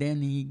 and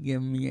then he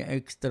gave me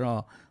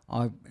extra.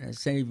 I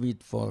save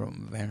it for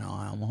when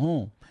I am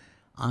home,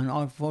 and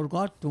I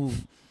forgot to,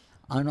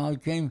 and I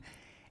came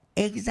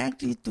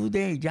exactly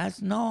today.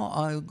 Just now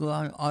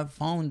I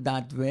found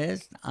that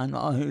vest, and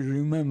I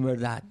remember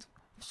that.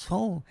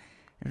 So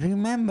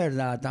remember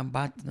that,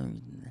 but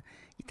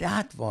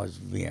that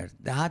was weird.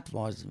 That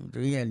was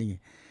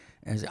really.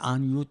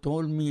 And you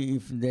told me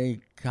if they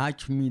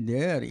catch me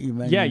there,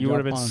 even you would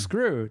have been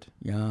screwed.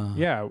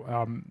 Yeah.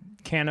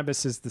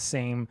 Cannabis is the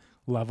same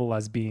level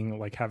as being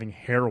like having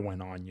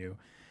heroin on you.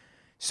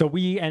 So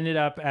we ended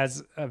up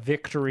as a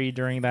victory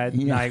during that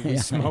night. We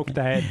smoked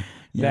that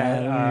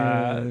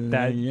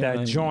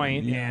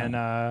joint, and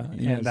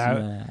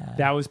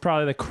that was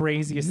probably the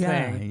craziest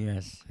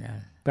thing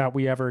that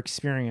we ever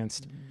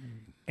experienced.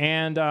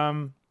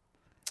 And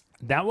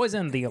that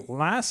wasn't the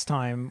last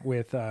time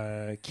with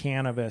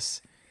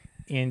cannabis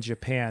in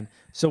Japan.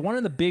 So one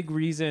of the big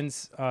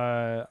reasons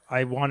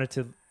I wanted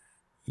to...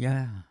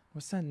 Yeah.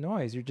 What's that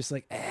noise? You're just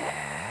like...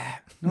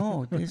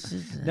 No, this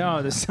is...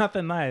 No, there's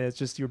nothing like it. It's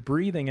just you're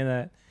breathing in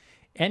it.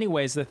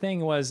 Anyways, the thing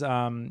was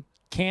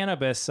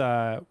cannabis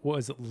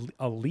was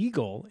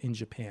illegal in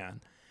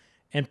Japan.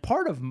 And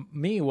part of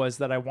me was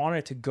that I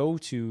wanted to go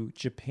to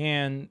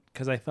Japan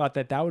because I thought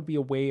that would be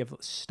a way of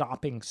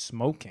stopping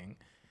smoking.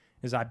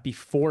 Is I'd be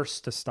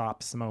forced to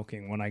stop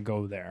smoking when I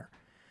go there.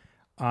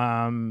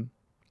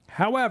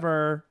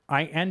 However,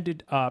 I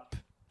ended up.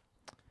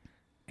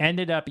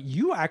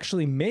 You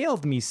actually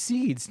mailed me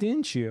seeds,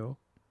 didn't you?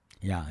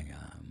 Yeah.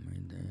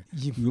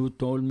 You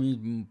told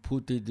me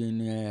put it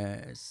in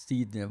a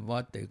seed.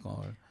 What they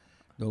call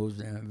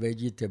those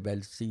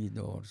vegetable seed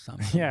or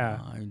something. Yeah,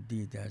 I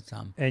did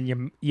some.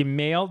 And you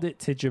mailed it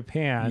to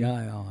Japan.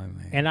 Yeah.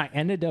 And I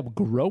ended up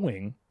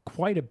growing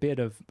quite a bit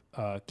of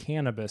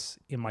cannabis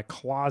in my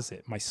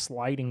closet, my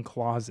sliding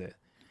closet.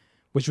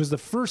 which was the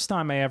first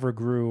time I ever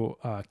grew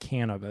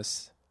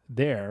cannabis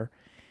there.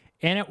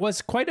 And it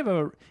was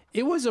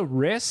it was a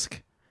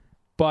risk,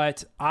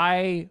 but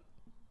I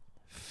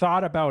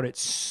thought about it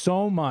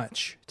so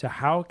much to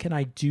how can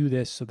I do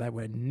this so that I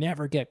would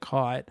never get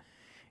caught,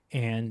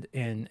 and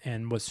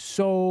was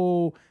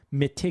so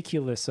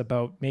meticulous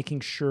about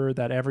making sure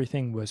that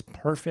everything was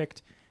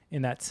perfect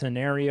in that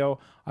scenario.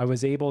 I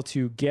was able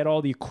to get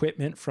all the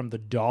equipment from the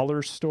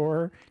dollar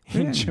store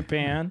in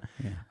Japan,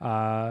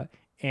 and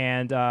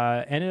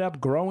ended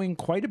up growing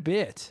quite a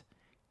bit.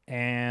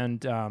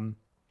 And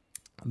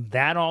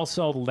that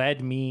also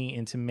led me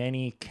into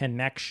many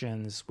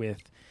connections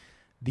with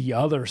the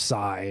other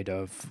side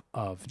of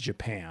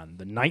Japan,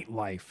 the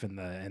nightlife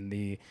and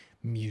the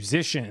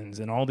musicians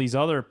and all these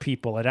other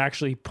people. It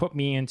actually put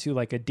me into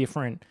like a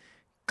different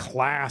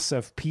class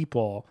of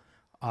people,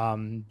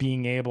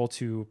 being able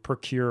to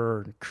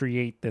procure and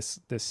create this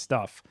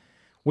stuff,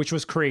 which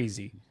was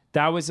crazy.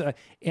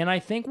 And I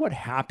think what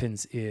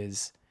happens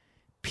is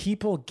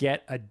people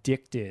get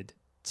addicted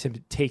to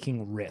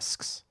taking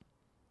risks.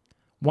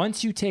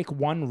 Once you take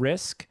one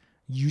risk,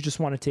 you just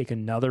want to take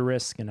another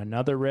risk and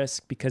another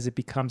risk because it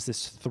becomes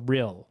this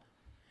thrill.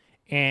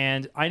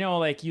 And I know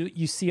like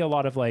you see a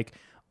lot of like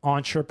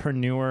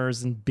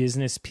entrepreneurs and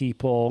business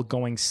people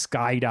going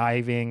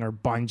skydiving or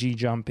bungee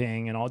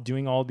jumping and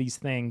doing all these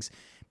things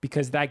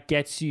because that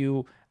gets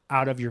you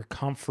out of your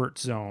comfort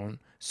zone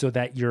so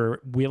that you're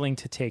willing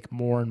to take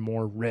more and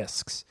more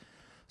risks.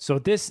 So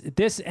this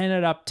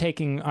ended up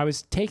I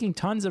was taking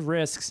tons of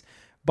risks,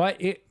 but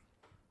it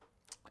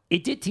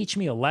did teach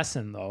me a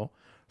lesson though.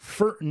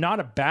 Not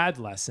a bad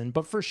lesson,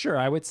 but for sure,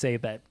 I would say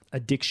that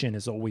addiction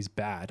is always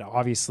bad.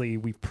 Obviously,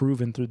 we've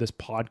proven through this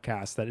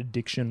podcast that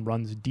addiction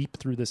runs deep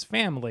through this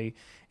family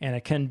and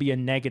it can be a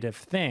negative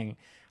thing.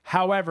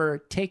 However,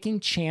 taking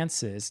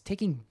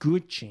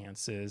good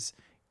chances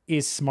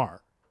is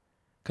smart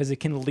because it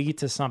can lead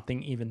to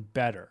something even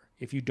better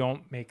if you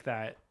don't make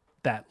that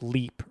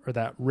leap or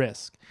that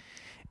risk.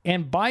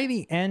 And by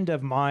the end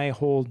of my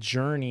whole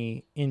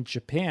journey in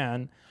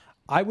Japan,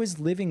 I was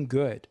living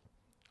good.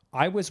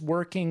 I was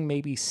working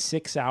maybe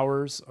 6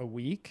 hours a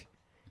week.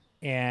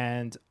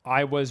 And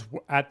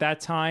at that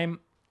time,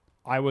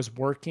 I was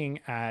working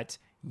at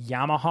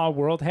Yamaha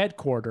World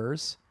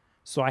Headquarters.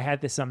 So I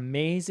had this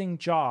amazing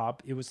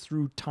job. It was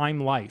through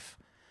Time Life.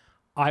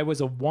 I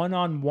was a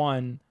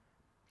one-on-one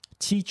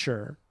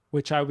teacher,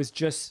 which I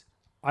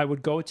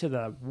would go to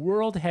the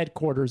world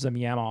headquarters of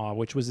Yamaha,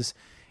 which was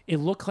it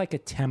looked like a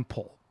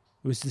temple.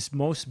 It was this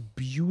most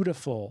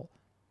beautiful,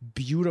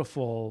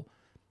 beautiful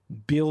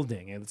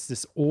building. It's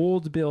this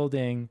old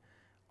building.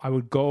 I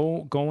would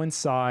go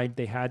inside.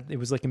 It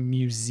was like a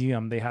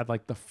museum. They had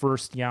like the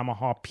first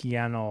Yamaha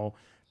piano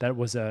that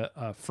was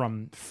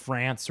from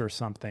France or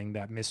something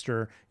that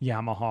Mr.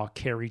 Yamaha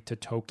carried to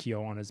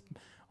Tokyo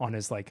on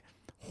his like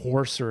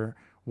horse or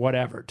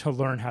whatever to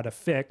learn how to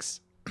fix.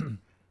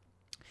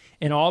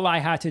 And all I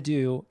had to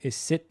do is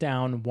sit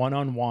down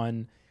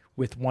one-on-one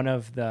with one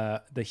of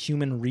the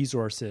human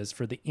resources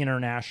for the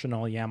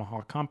international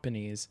Yamaha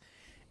companies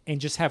and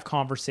just have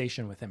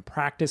conversation with him,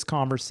 practice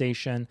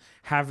conversation.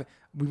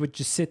 We would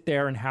just sit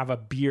there and have a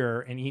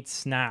beer and eat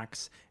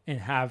snacks and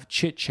have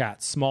chit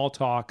chat, small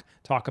talk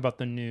about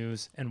the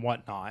news and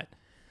whatnot.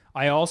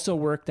 I also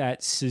worked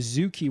at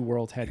Suzuki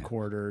World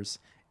Headquarters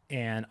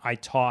and I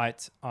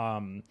taught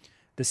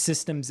the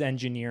systems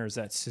engineers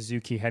at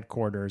Suzuki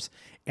Headquarters,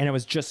 and it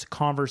was just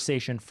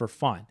conversation for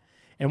fun.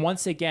 And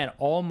once again,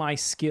 all my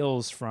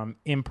skills from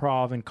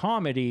improv and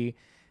comedy,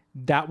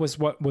 that was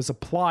what was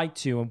applied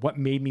to and what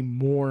made me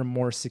more and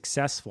more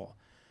successful.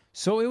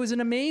 So it was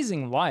an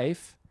amazing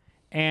life.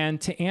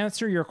 And to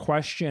answer your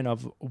question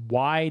of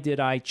why did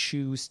I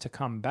choose to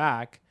come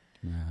back?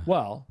 Yeah.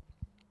 Well,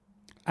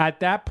 at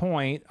that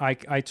point,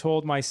 I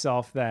told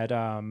myself that,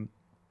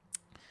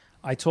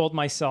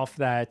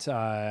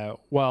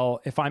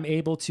 well, if I'm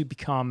able to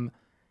become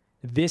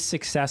this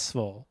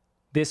successful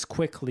this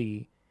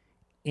quickly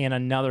in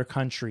another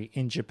country,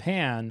 in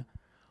Japan,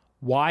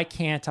 why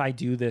can't I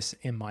do this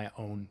in my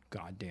own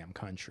goddamn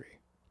country?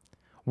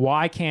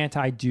 Why can't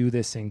I do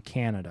this in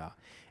Canada?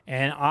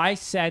 And I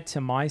said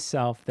to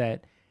myself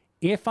that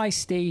if I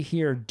stay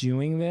here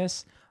doing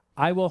this,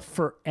 I will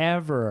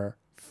forever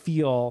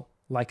feel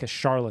like a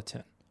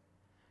charlatan.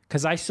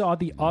 Because I saw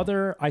the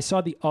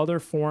other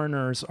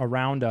foreigners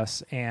around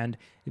us, and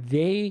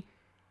they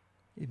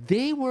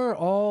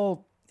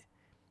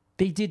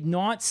did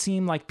not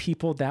seem like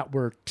people that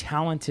were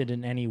talented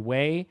in any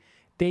way.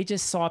 They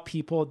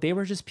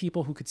were just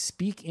people who could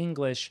speak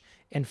English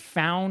and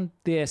found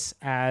this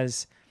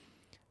as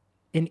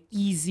an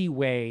easy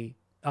way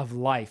of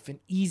life, an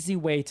easy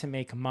way to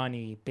make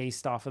money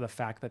based off of the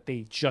fact that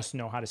they just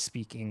know how to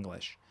speak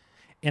English.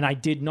 And I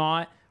did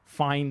not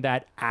find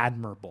that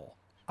admirable.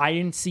 I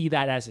didn't see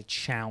that as a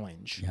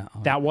challenge. Yeah.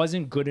 That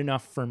wasn't good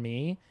enough for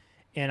me.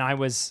 And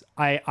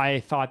I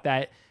thought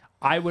that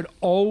I would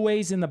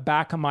always in the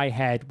back of my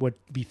head would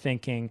be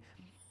thinking,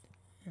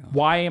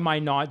 why am I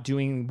not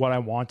doing what I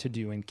want to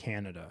do in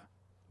Canada?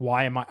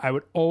 I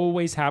would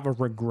always have a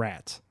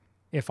regret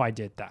if I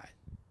did that.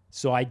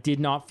 So I did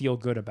not feel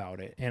good about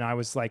it. And I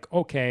was like,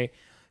 okay.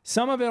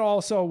 Some of it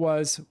also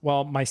was,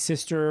 well, my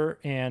sister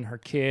and her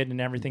kid and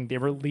everything, they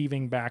were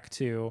leaving back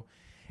too.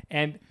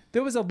 And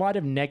there was a lot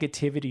of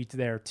negativity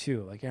there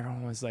too. Like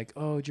everyone was like,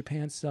 oh,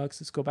 Japan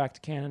sucks. Let's go back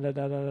to Canada.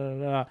 Da, da, da,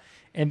 da.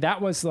 And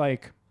that was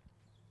like,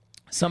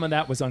 some of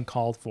that was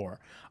uncalled for.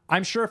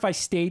 I'm sure if I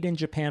stayed in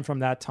Japan from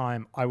that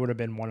time, I would have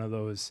been one of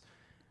those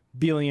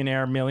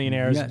billionaire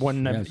millionaires. Yes,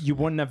 You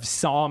wouldn't have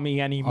saw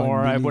me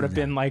anymore. I would have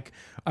been like,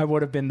 I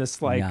would have been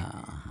this like,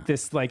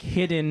 this like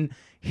hidden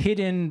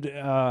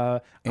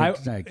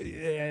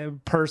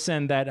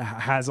person that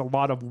has a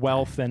lot of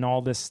wealth and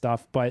all this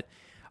stuff. But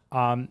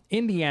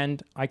in the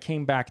end, I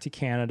came back to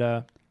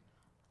Canada,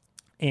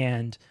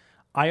 and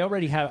I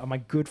already had my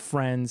good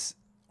friends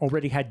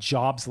already had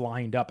jobs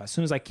lined up. As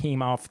soon as I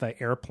came off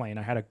the airplane,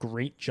 I had a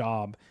great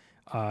job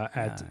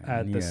at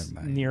this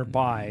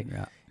nearby.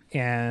 Yeah.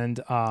 And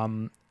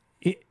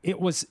it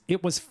was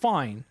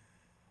fine.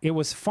 It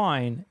was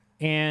fine.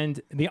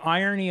 And the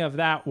irony of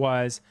that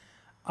was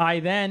I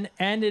then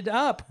ended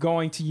up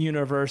going to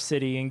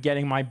university and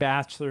getting my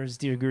bachelor's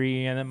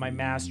degree and then my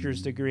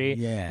master's degree.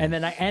 Yes, and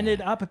then I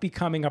ended up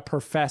becoming a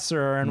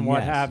professor and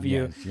what have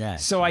you.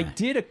 So I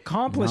did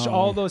accomplish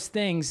all those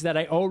things that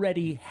I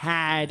already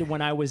had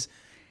when I was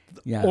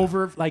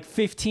over like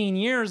 15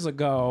 years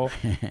ago,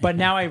 but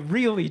now I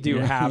really do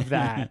have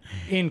that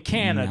in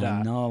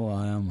Canada.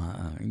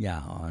 Now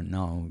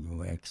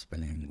you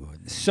explain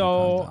good.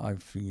 So I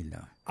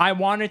feel I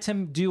wanted to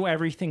do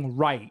everything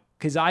right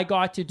because I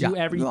got to do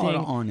everything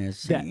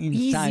honest, the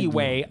easy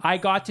way. You. I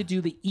got to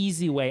do the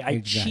easy way. I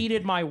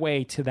cheated my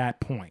way to that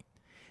point.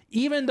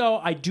 Even though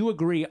I do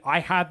agree I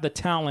had the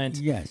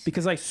talent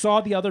because I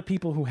saw the other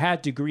people who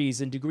had degrees,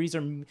 and degrees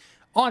are...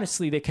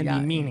 Honestly, they can be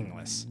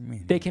meaningless.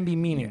 They can be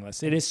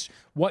meaningless. It is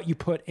what you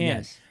put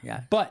in.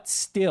 But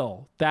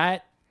still,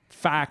 that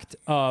fact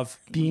of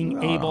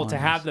being able to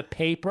have the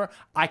paper,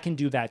 I can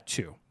do that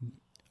too.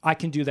 I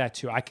can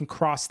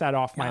cross that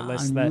off my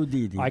list that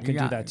I can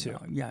do that too.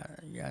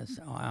 Yes.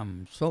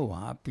 I'm so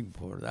happy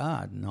for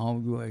that.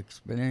 Now you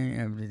explain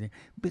everything.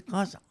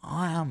 Because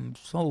I am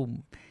so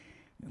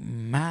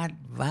mad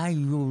why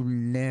you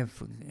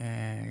left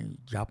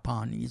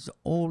Japan. It's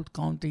old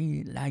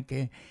country, like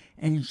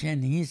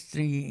ancient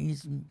history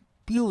is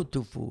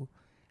beautiful,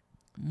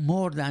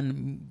 more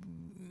than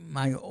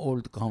my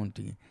old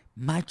country,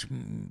 much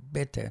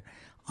better.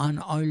 And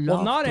I love.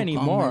 Well, not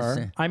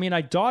anymore. I mean,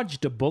 I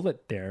dodged a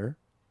bullet there.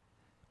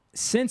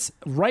 Since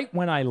right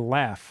when I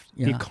left,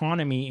 the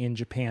economy in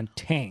Japan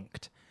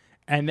tanked.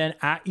 And then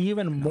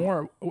even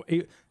more.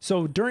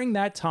 So during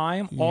that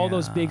time, all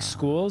those big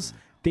schools,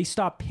 they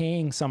stopped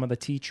paying some of the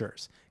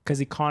teachers because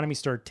the economy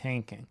started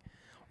tanking.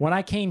 When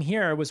I came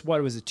here, it was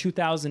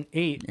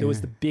 2008. There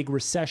was the big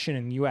recession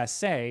in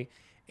USA,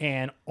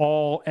 and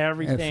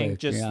everything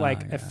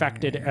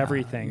affected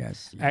everything.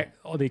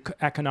 All the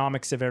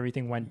economics of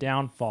everything went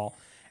downfall.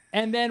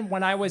 And then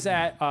when I was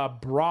at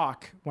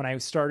Brock, when I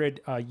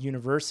started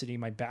university,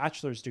 my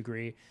bachelor's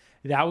degree,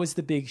 that was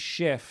the big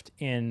shift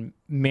in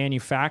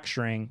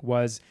manufacturing.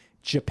 Was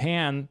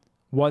Japan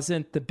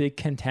wasn't the big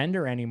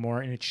contender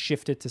anymore, and it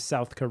shifted to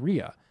South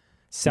Korea.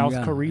 South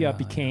Korea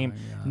became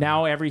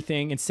now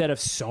everything, instead of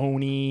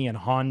Sony and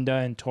Honda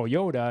and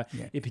Toyota,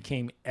 it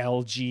became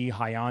LG,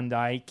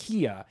 Hyundai,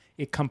 Kia.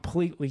 It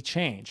completely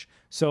changed.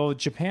 So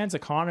Japan's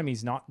economy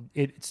is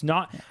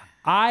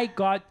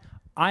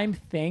I'm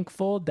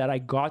thankful that I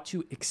got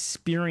to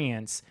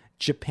experience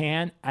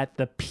Japan at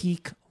the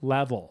peak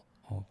level,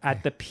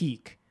 at the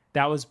peak.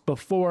 That was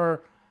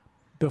before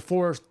the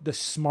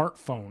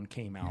smartphone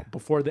came out,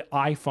 before the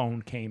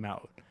iPhone came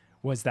out.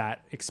 Was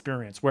that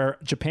experience where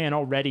Japan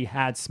already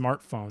had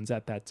smartphones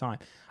at that time.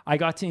 I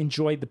got to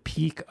enjoy the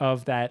peak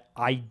of that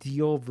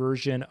ideal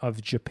version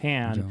of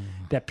Japan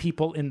that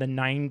people in the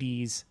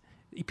 90s,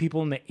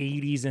 people in the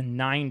 80s and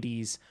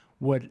 90s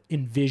would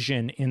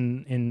envision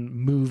in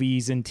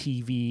movies and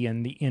TV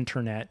and the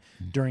internet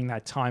during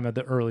that time of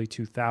the early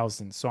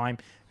 2000s. So I'm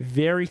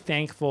very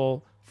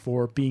thankful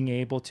for being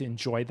able to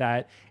enjoy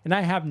that. And I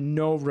have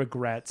no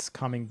regrets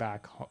coming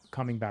back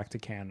to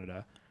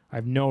Canada. I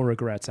have no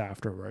regrets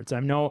afterwards. I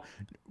know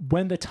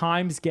when the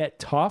times get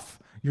tough,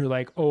 you're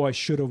like, oh, I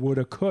shoulda,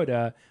 woulda,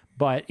 coulda.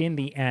 But in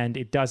the end,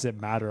 it doesn't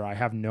matter. I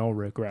have no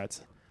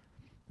regrets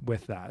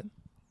with that.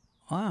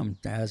 I'm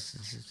as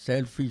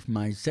selfish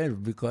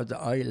myself because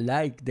I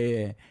like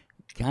the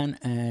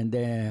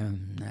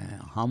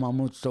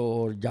Hamamatsu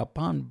or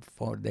Japan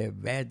for the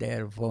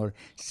weather, for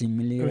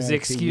similarity. It was an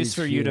excuse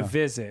for you to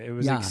visit. It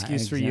was an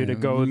excuse for you to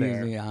go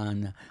there.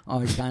 And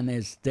I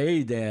can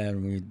stay there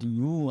with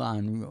you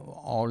and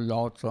all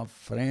lots of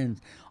friends.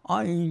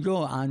 I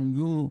enjoy, and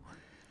you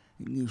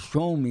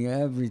show me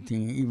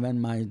everything. Even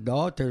my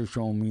daughter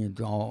show me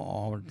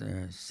all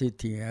the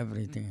city,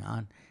 everything.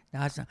 And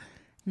that's...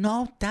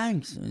 No,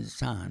 thanks,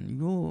 son.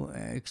 You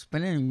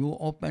explain, you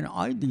open.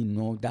 I didn't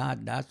know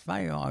that. That's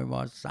why I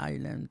was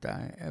silent,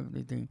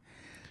 everything.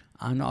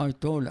 And I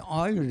told,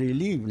 I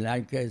relieve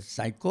like a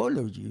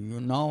psychology.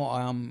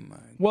 I'm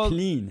Well,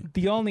 clean.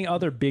 the only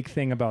other big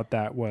thing about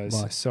that was,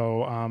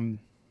 What?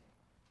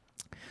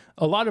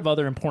 a lot of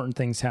other important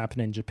things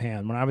happened in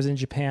Japan. When I was in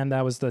Japan,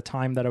 that was the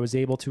time that I was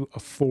able to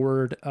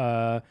afford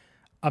a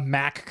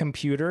Mac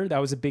computer. That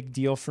was a big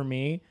deal for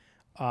me.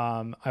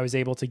 I was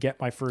able to get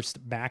my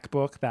first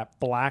MacBook, that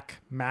black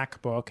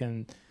MacBook,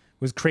 and it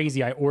was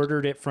crazy. I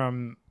ordered it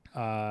from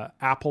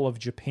Apple of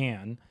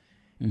Japan,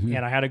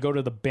 and I had to go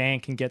to the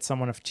bank and get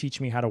someone to teach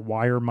me how to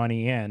wire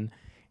money in.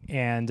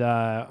 And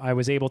I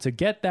was able to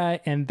get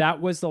that, and that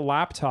was the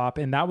laptop,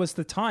 and that was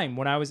the time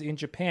when I was in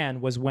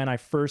Japan was when I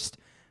first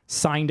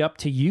signed up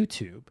to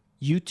YouTube.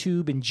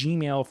 YouTube and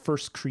Gmail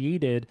first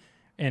created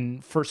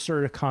and first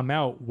started to come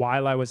out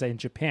while I was in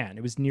Japan.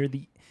 It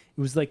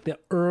was like the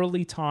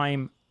early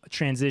time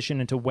transition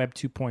into Web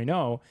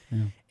 2.0.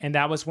 And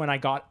that was when I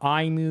got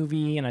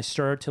iMovie and I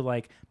started to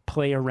like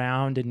play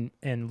around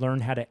and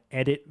learn how to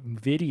edit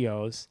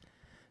videos,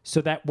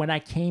 so that when I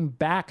came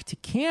back to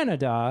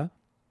Canada,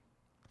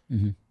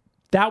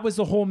 that was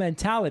the whole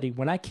mentality.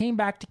 When I came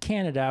back to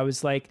Canada, I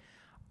was like,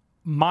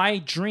 my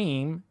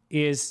dream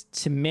is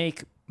to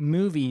make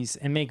movies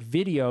and make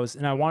videos,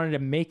 and I wanted to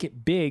make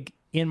it big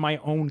in my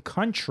own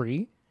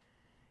country.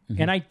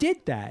 And I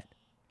did that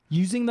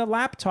using the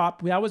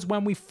laptop. That was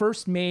when we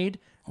first made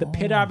the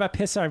Pirava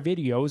Pisar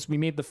videos. We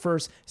made the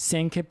first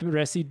Senkip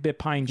Resid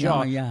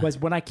Bipinja. Was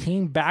when I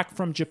came back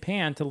from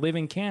Japan to live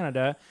in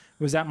Canada.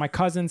 It was at my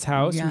cousin's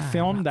house. We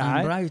filmed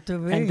that. Right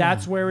away. And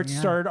that's where it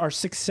started. Our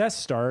success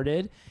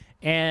started.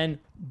 And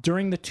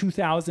during the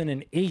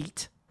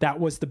 2008, that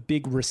was the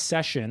big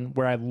recession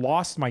where I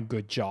lost my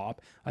good job.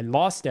 I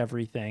lost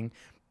everything.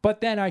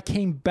 But then I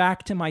came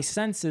back to my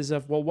senses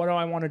of, well, what do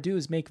I want to do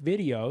is make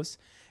videos.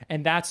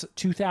 And that's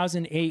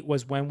 2008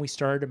 was when we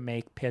started to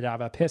make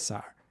Pirava Pisar.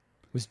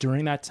 It was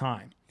during that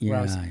time. Where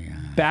I was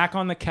back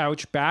on the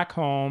couch, back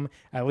home.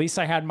 At least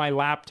I had my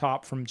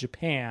laptop from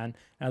Japan,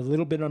 and a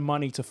little bit of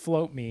money to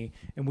float me.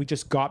 And we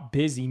just got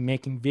busy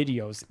making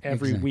videos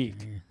every week.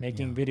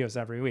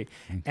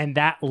 And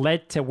that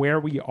led to where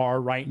we are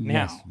right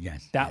now.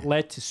 That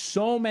led to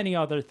so many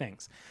other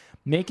things.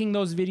 Making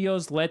those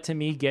videos led to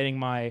me getting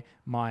my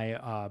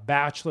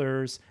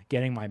bachelor's,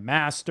 getting my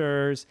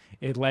master's.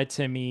 It led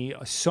to me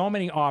so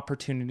many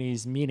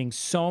opportunities, meeting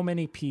so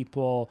many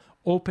people,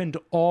 opened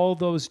all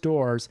those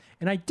doors.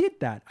 And I did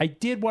that. I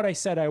did what I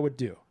said I would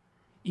do.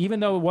 Even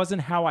though it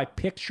wasn't how I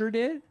pictured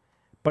it,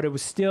 but it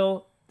was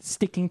still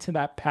sticking to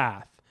that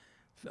path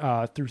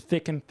through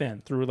thick and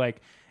thin, through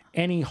like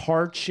any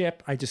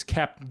hardship. I just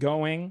kept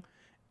going.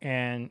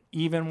 And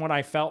even when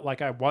I felt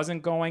like I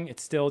wasn't going,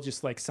 it's still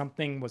just like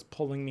something was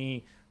pulling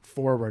me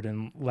forward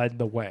and led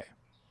the way.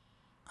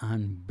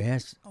 And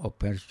best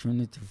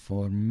opportunity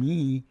for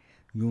me,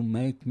 you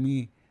make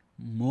me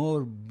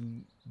more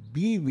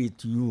be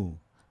with you.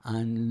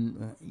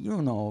 And,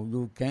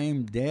 you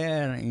came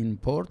there in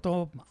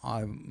Porto,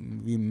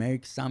 we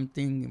make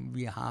something,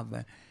 we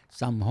have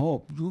some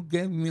hope. You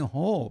gave me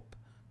hope,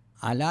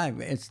 alive.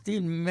 It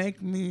still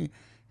make me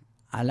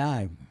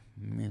alive.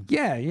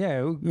 Yeah.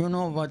 You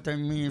know what I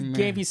mean?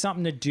 Gave you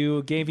something to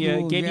do, gave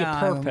you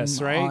purpose,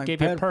 right?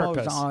 Gave you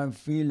purpose. I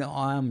feel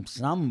I am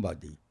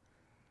somebody.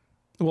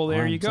 Well,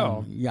 there you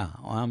go.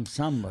 I'm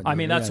somebody. I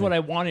mean, that's what I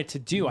wanted to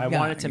do. I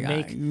wanted to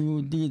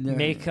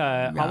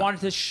I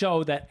wanted to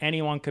show that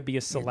anyone could be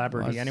a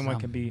celebrity. Anyone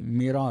could be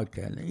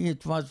miracle.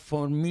 It was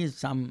for me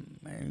some,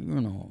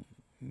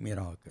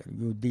 miracle.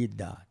 You did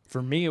that.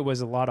 For me, it was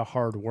a lot of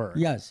hard work.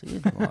 Yes,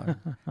 it was.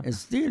 It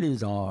still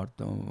is hard.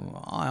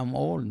 I am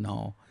old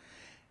now.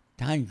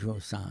 Thank you,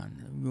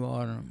 son. You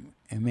are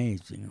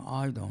amazing.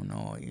 I don't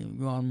know.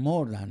 You are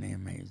more than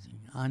amazing.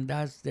 And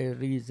that's the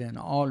reason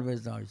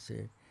always I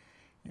say,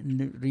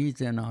 the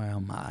reason I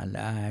am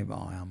alive,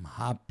 I am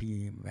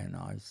happy when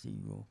I see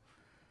you.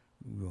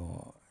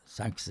 You're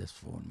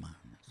successful, man.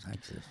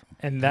 Successful.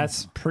 And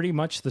that's pretty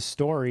much the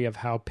story of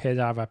how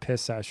Pirava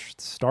Pisar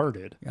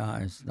started. Yeah,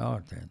 it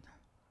started.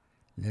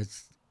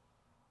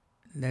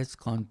 Let's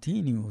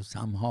continue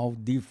somehow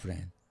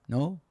different,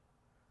 no?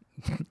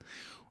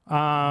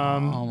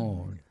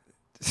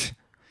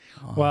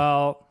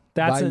 Well,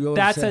 that's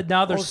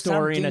another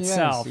story in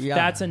itself.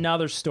 That's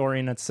another story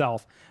in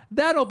itself.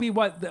 That'll be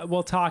what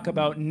we'll talk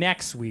about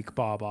next week,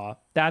 Baba.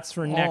 That's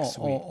for next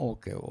week.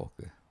 Okay.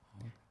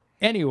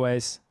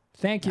 Anyways,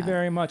 thank you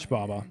very much,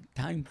 Baba.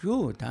 Thank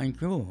you.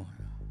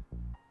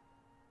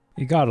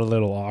 It got a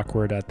little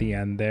awkward at the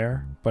end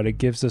there, but it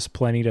gives us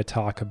plenty to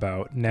talk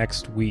about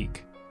next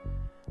week.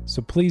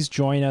 So please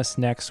join us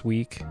next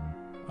week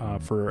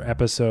for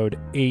episode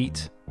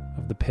 8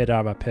 of the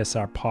Pirava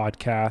Pisar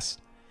podcast.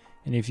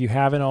 And if you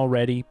haven't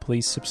already,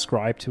 please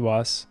subscribe to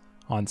us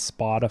on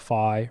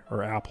Spotify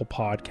or Apple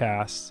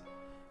Podcasts.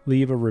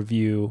 Leave a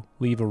review,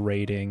 leave a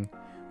rating.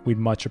 We'd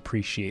much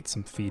appreciate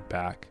some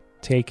feedback.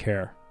 Take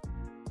care.